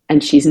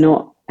she's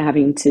not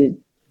having to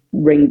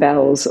ring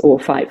bells or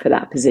fight for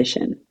that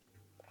position.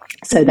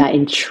 So that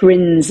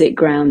intrinsic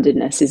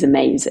groundedness is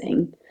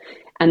amazing.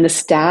 And the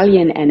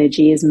stallion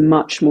energy is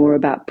much more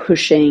about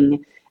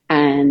pushing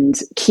and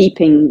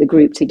keeping the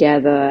group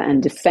together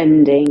and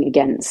defending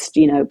against,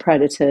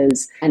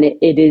 predators. And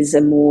it is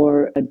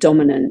a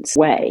dominant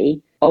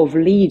way of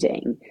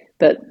leading.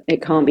 But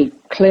it can't be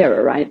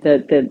clearer, right?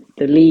 The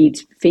lead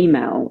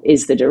female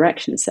is the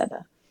direction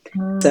setter.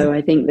 So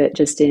I think that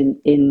just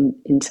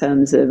in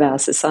terms of our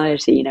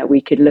society,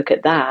 we could look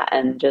at that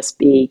and just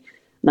be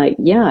like,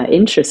 yeah,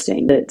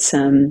 interesting that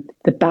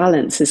the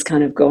balance has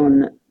kind of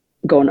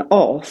gone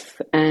off,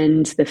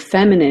 and the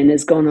feminine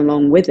has gone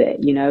along with it.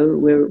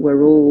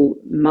 We're all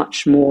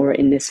much more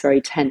in this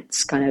very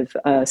tense kind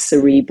of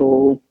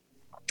cerebral,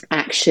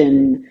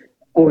 action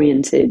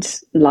oriented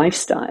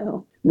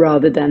lifestyle,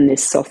 rather than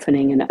this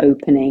softening and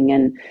opening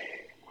and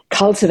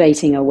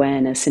cultivating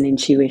awareness and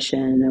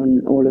intuition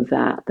and all of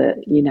that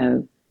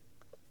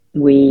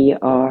we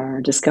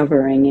are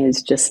discovering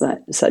is just like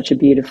such a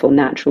beautiful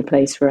natural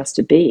place for us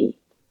to be.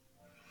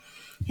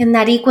 And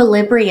that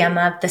equilibrium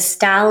of the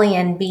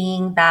stallion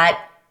being that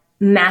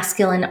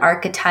masculine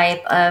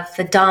archetype of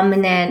the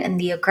dominant and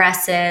the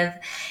aggressive,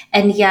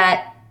 and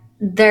yet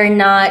they're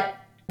not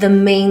the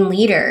main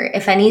leader.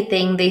 If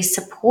anything, they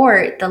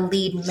support the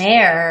lead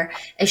mare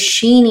as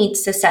she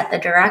needs to set the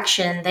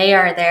direction. They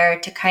are there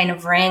to kind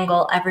of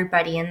wrangle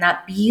everybody. And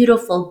that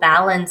beautiful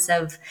balance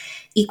of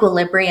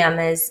equilibrium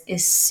is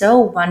so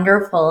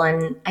wonderful.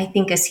 And I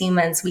think as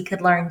humans, we could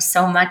learn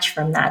so much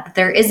from that.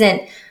 There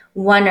isn't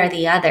one or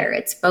the other.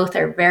 It's both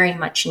are very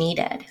much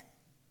needed.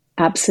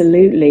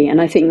 Absolutely. And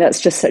I think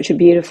that's just such a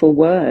beautiful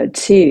word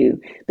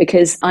too,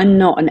 because I'm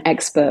not an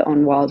expert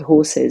on wild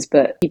horses,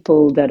 but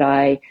people that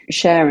I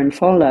share and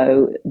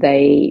follow,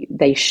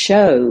 they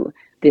show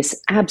this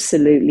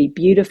absolutely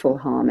beautiful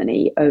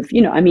harmony of,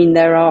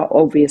 there are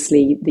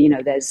obviously,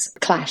 there's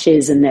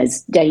clashes and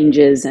there's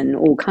dangers and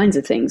all kinds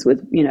of things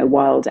with,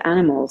 wild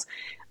animals.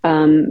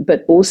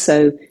 But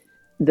also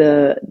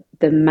the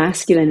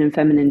masculine and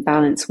feminine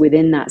balance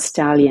within that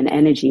stallion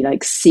energy,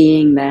 like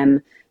seeing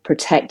them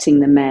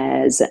protecting the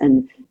mares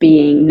and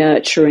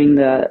nurturing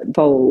the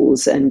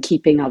foals and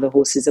keeping other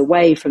horses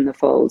away from the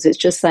foals. It's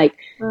just like,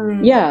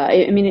 yeah,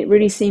 it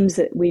really seems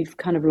that we've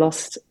kind of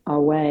lost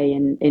our way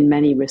in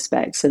many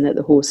respects, and that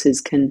the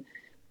horses can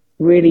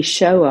really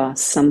show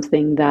us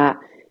something that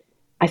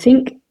I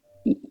think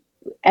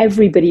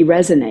everybody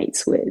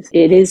resonates with.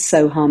 It is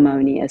so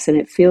harmonious and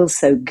it feels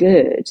so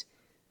good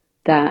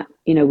that,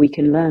 we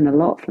can learn a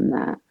lot from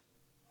that.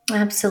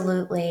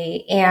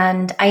 Absolutely.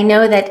 And I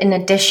know that in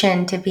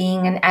addition to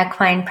being an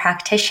equine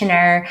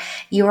practitioner,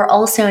 you are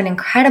also an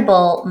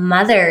incredible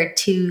mother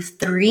to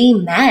three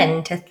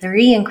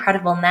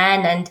incredible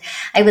men. And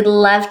I would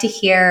love to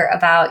hear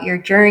about your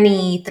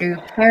journey through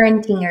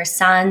parenting your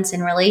sons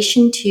in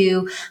relation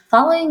to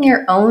following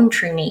your own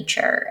true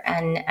nature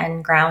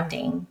and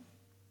grounding.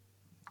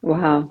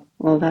 Wow.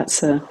 Well,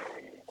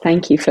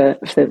 thank you for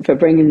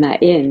bringing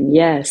that in.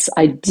 Yes,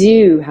 I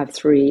do have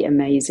three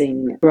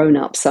amazing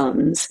grown-up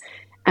sons.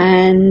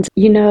 And,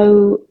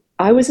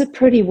 I was a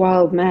pretty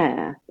wild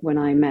mare when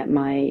I met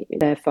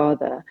their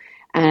father.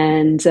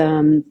 And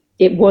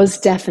it was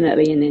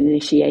definitely an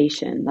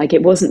initiation. Like,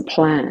 it wasn't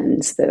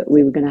planned that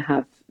we were going to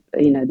have,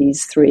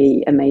 these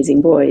three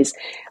amazing boys.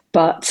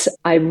 But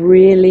I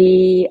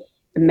really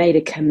made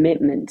a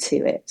commitment to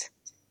it.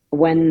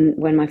 When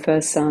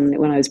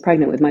I was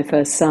pregnant with my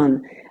first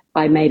son,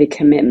 I made a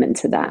commitment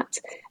to that.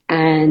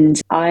 And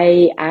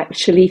I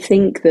actually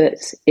think that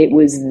it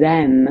was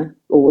them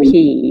or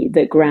he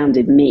that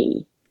grounded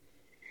me.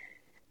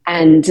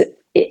 And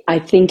I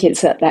think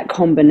it's that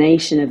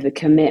combination of the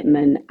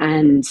commitment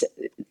and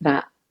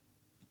that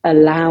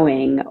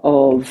allowing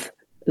of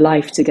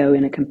life to go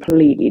in a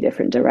completely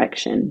different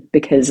direction.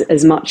 Because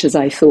as much as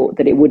I thought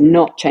that it would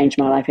not change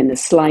my life in the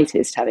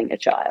slightest having a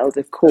child,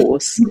 of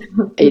course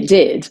it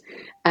did.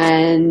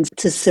 And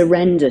to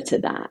surrender to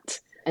that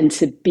and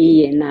to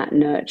be in that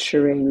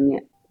nurturing,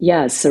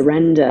 yeah,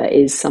 surrender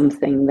is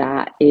something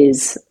that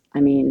is, I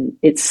mean,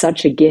 it's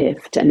such a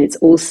gift, and it's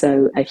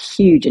also a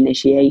huge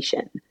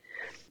initiation.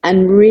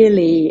 And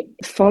really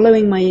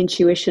following my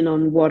intuition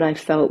on what I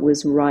felt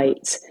was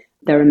right.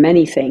 There are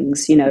many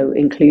things, you know,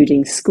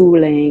 including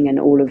schooling and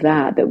all of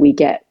that, that we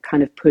get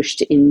kind of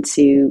pushed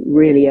into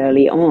really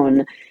early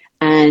on.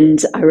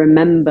 And I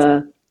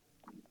remember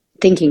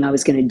thinking I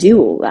was going to do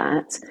all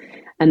that,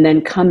 and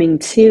then coming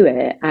to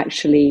it,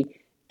 actually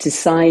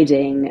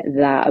deciding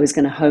that I was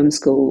going to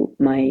homeschool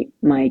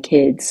my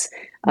kids,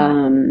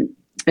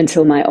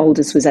 until my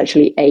oldest was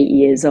actually 8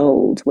 years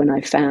old, when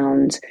I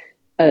found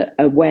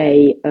a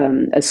way,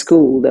 a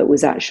school that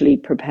was actually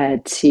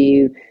prepared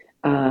to,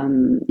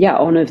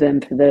 honor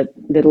them for the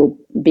little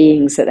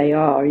beings that they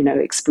are, you know,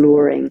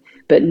 exploring,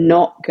 but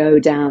not go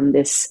down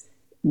this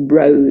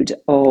road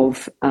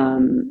of,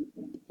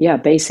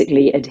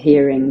 basically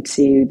adhering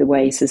to the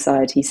way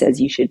society says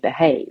you should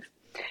behave,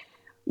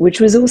 which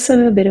was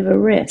also a bit of a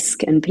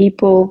risk. And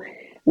people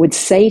would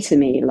say to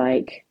me,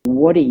 like,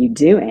 what are you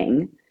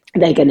doing?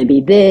 They're going to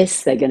be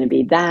this, they're going to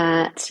be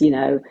that, you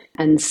know.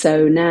 And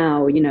so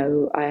now, you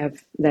know,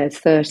 they're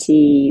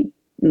 30,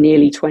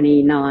 nearly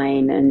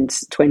 29 and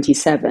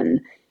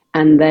 27,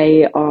 and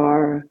they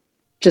are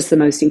just the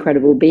most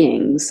incredible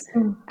beings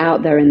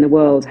out there in the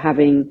world,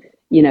 having,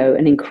 you know,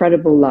 an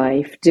incredible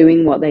life,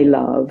 doing what they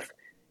love,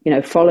 you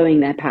know, following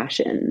their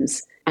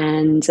passions.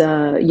 And,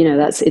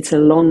 it's a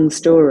long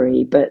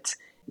story, but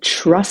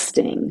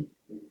trusting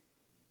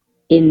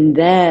in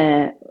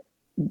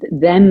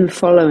them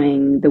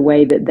following the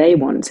way that they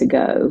want to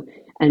go,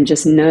 and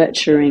just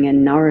nurturing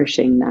and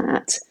nourishing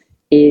that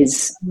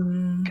is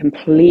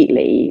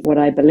completely what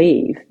I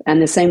believe.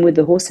 And the same with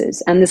the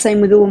horses, and the same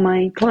with all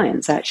my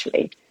clients,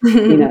 actually.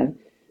 You know,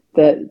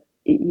 that,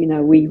 you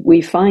know,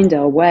 we find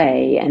our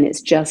way, and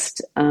it's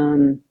just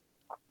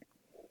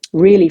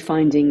really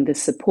finding the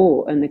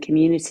support and the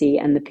community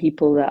and the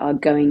people that are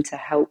going to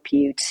help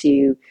you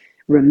to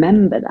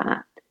remember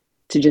that,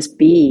 to just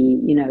be,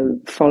 you know,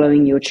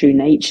 following your true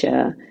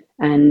nature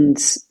and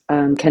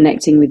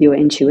connecting with your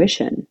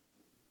intuition.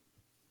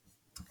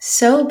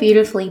 So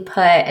beautifully put.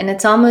 And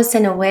it's almost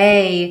in a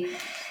way,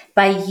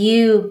 by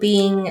you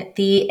being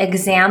the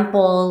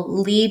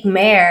example lead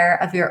mare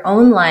of your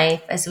own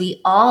life, as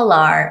we all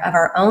are, of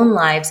our own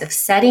lives, of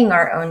setting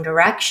our own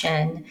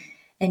direction,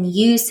 and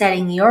you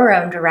setting your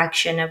own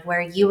direction of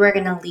where you were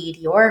going to lead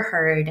your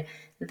herd,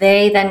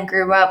 they then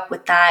grew up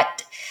with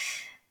that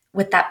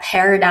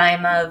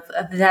paradigm of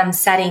them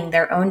setting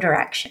their own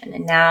direction.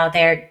 And now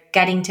they're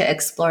getting to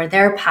explore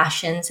their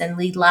passions and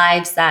lead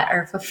lives that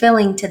are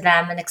fulfilling to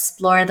them, and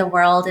explore the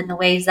world in the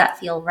ways that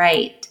feel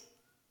right.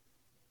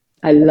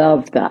 I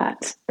love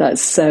that.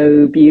 That's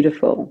so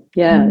beautiful.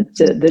 Yeah,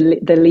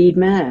 the lead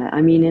mare.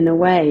 I mean, in a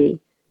way,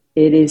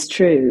 it is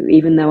true.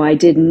 Even though I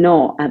did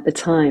not at the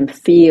time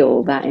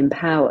feel that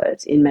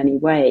empowered in many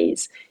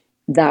ways,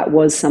 that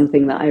was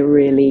something that I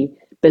really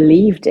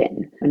believed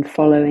in, and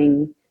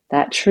following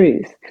that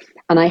truth.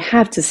 And I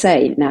have to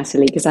say,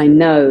 Natalie, because I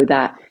know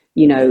that,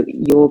 you know,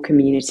 your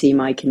community,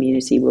 my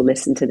community will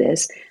listen to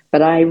this,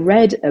 but I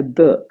read a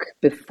book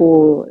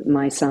before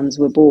my sons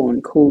were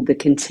born called The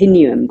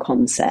Continuum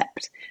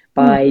Concept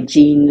by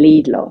Jean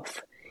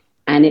Liedloff.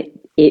 And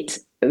it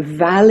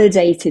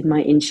validated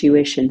my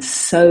intuition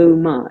so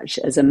much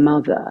as a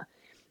mother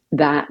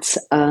that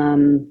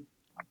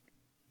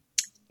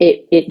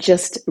it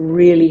just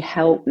really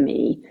helped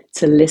me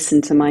to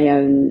listen to my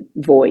own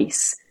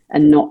voice,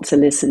 and not to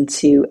listen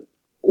to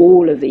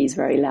all of these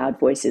very loud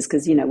voices.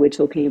 Because, you know, we're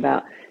talking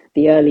about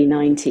the early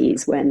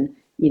 90s, when,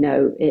 you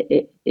know,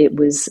 it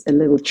was a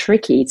little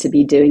tricky to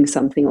be doing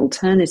something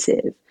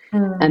alternative.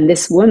 And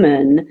this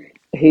woman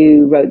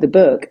who wrote the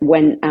book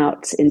went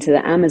out into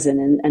the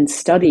Amazon and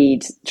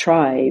studied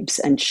tribes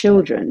and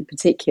children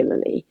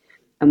particularly,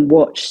 and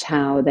watched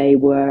how they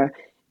were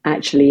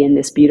actually in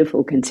this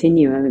beautiful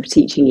continuum of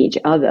teaching each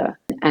other.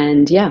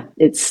 And yeah,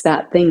 it's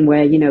that thing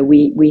where, you know,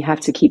 we have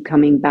to keep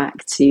coming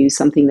back to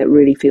something that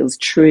really feels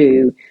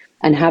true,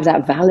 and have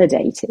that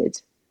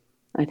validated.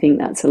 I think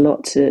that's a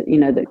lot to, you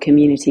know, that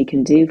community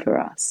can do for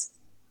us.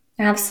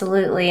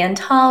 Absolutely. And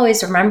to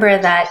always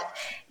remember that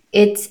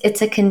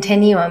it's a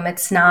continuum.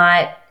 It's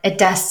not a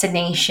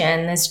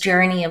destination, this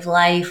journey of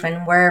life.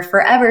 And we're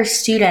forever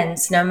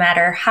students, no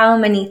matter how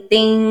many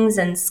things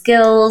and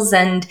skills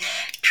and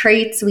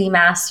traits we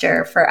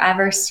master.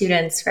 Forever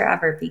students,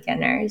 forever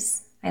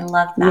beginners. I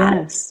love that.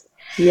 Yes.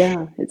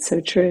 Yeah, it's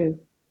so true.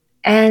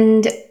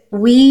 And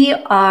we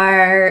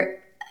are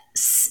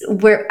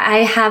where I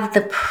have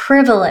the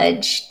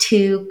privilege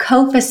to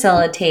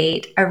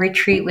co-facilitate a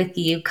retreat with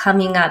you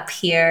coming up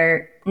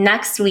here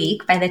next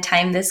week by the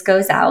time this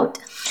goes out.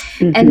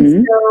 And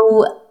Mm-hmm.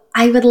 so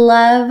I would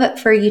love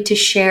for you to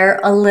share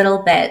a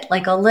little bit,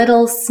 like a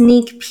little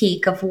sneak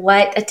peek of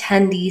what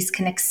attendees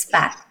can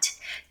expect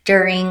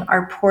during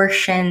our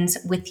portions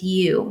with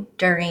you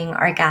during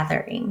our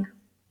gathering.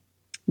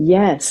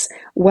 Yes.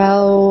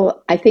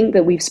 Well, I think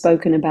that we've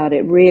spoken about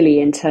it really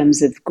in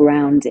terms of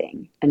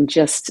grounding and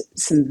just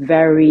some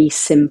very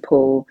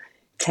simple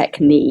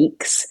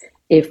techniques.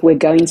 If we're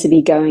going to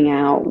be going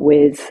out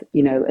with,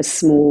 a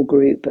small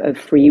group of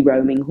free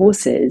roaming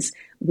horses,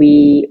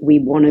 we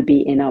want to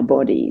be in our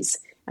bodies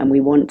and we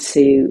want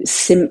to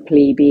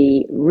simply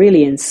be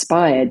really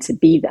inspired to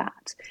be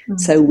that. Mm.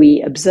 So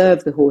we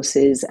observe the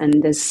horses,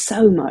 and there's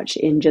so much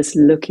in just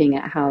looking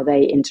at how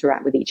they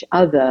interact with each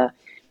other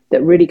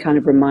that really kind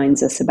of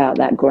reminds us about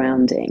that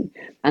grounding.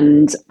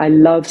 And I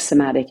love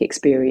somatic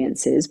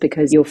experiences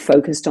because you're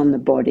focused on the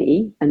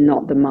body and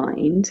not the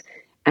mind.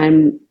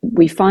 And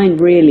we find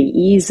really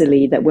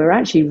easily that we're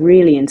actually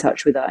really in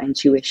touch with our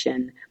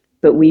intuition,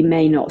 but we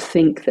may not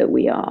think that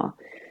we are.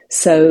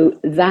 So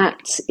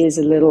that is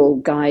a little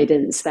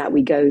guidance that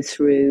we go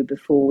through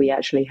before we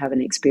actually have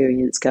an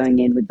experience going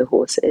in with the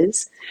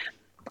horses.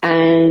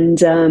 And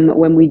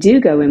when we do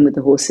go in with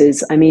the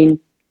horses, I mean,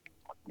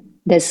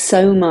 there's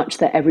so much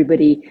that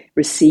everybody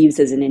receives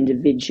as an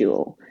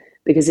individual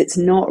because it's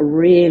not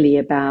really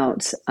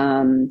about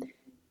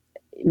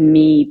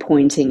me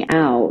pointing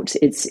out.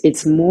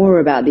 It's more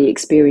about the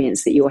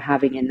experience that you're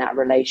having in that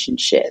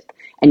relationship,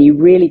 and you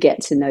really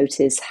get to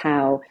notice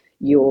how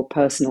your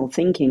personal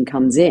thinking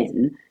comes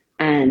in,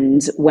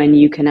 and when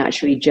you can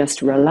actually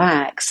just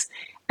relax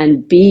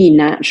and be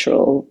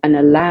natural and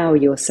allow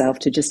yourself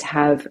to just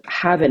have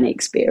an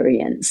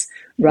experience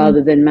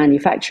rather than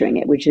manufacturing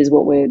it, which is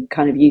what we're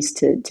kind of used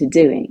to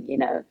doing,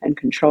 and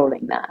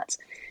controlling that.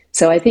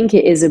 So I think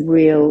it's a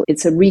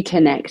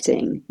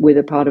reconnecting with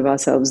a part of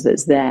ourselves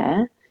that's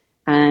there.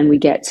 And we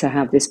get to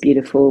have this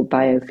beautiful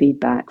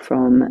biofeedback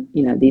from,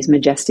 these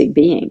majestic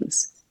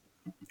beings.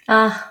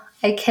 Ah,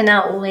 I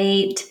cannot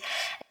wait.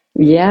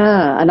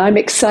 Yeah, and I'm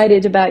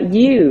excited about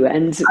you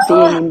and being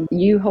Oh, in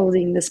you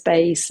holding the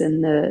space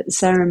and the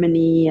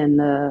ceremony and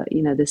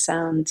the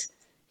sound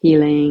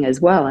healing as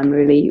well. I'm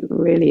really,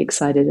 really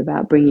excited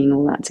about bringing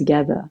all that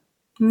together.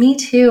 me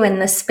too.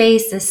 And the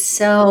space is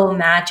so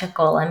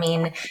magical. I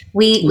mean,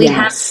 we haven't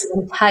Yes.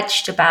 even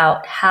touched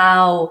about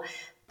how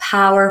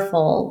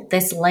powerful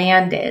this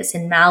land is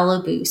in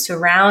Malibu,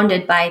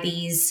 surrounded by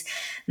these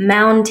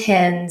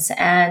mountains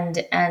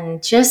and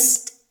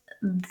just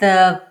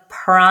the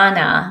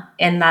prana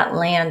in that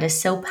land is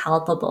so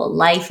palpable.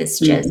 Life is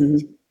just Hmm.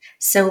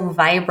 so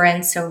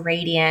vibrant, so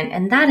radiant,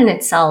 and that in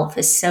itself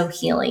is so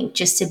healing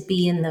just to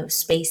be in those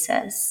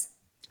spaces.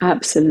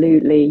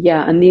 Absolutely.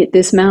 Yeah. And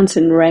this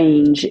mountain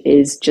range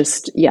is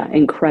just, yeah,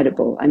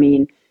 incredible. I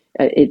mean,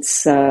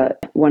 it's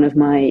one of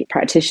my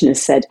practitioners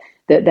said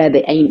that they're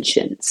the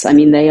ancients. I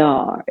mean, they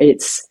are.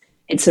 It's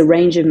a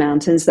range of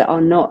mountains that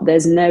are not,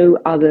 there's no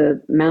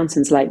other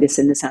mountains like this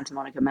in the Santa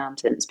Monica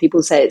Mountains.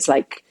 People say it's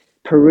like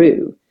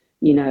Peru.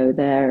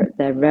 They're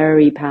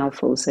very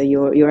powerful. So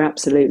you're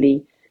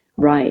absolutely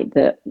right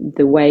that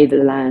the way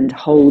the land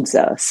holds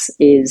us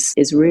is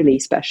really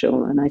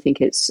special, and I think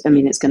it's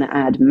going to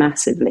add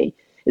massively.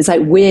 It's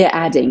like we're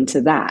adding to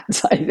that.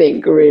 I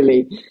think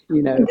really, put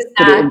it in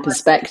Exactly.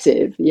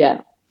 perspective. Yeah.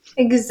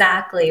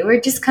 Exactly.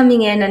 We're just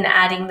coming in and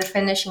adding the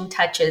finishing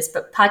touches,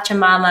 but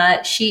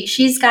Pachamama,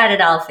 she's got it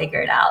all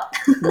figured out.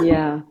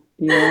 Yeah,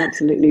 you're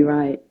absolutely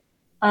right.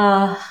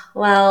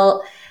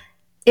 Well,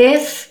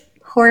 if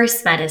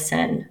horse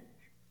medicine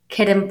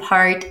could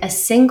impart a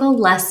single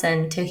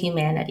lesson to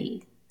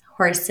humanity,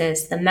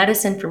 horses, the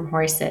medicine from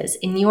horses,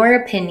 in your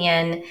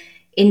opinion,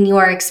 in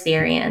your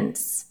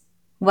experience,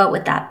 what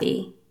would that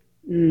be?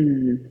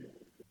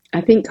 I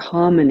think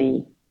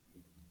harmony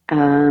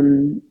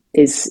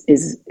is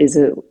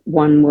a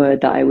one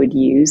word that I would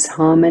use,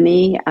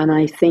 harmony, and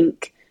I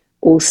think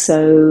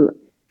also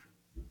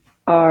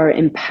our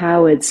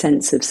empowered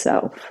sense of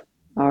self,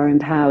 our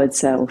empowered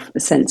self, a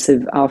sense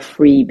of our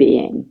free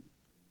being.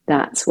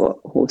 That's what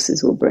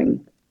horses will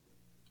bring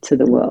to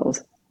the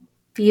world.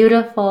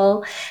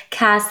 Beautiful.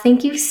 Cass,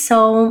 thank you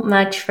so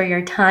much for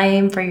your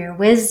time, for your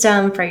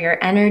wisdom, for your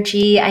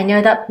energy. I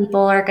know that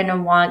people are going to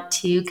want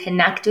to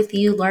connect with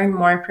you, learn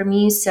more from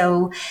you.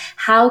 So,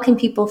 how can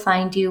people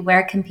find you?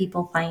 Where can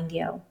people find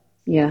you?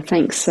 Yeah,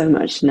 thanks so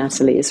much,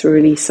 Natalie. It's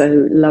really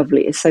so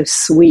lovely. It's so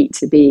sweet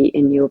to be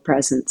in your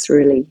presence,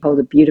 really hold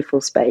a beautiful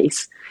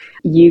space.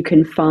 You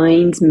can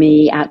find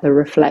me at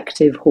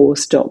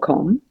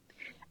thereflectivehorse.com,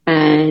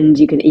 and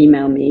you can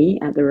email me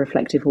at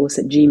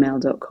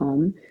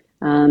thereflectivehorse@gmail.com.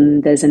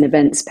 There's an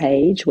events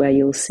page where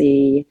you'll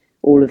see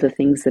all of the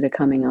things that are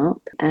coming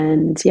up.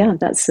 And yeah,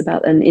 that's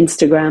about an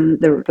Instagram,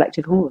 The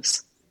Reflective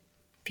Horse.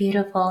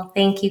 Beautiful.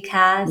 Thank you,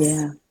 Cass.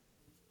 Yeah.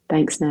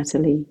 Thanks,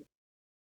 Natalie.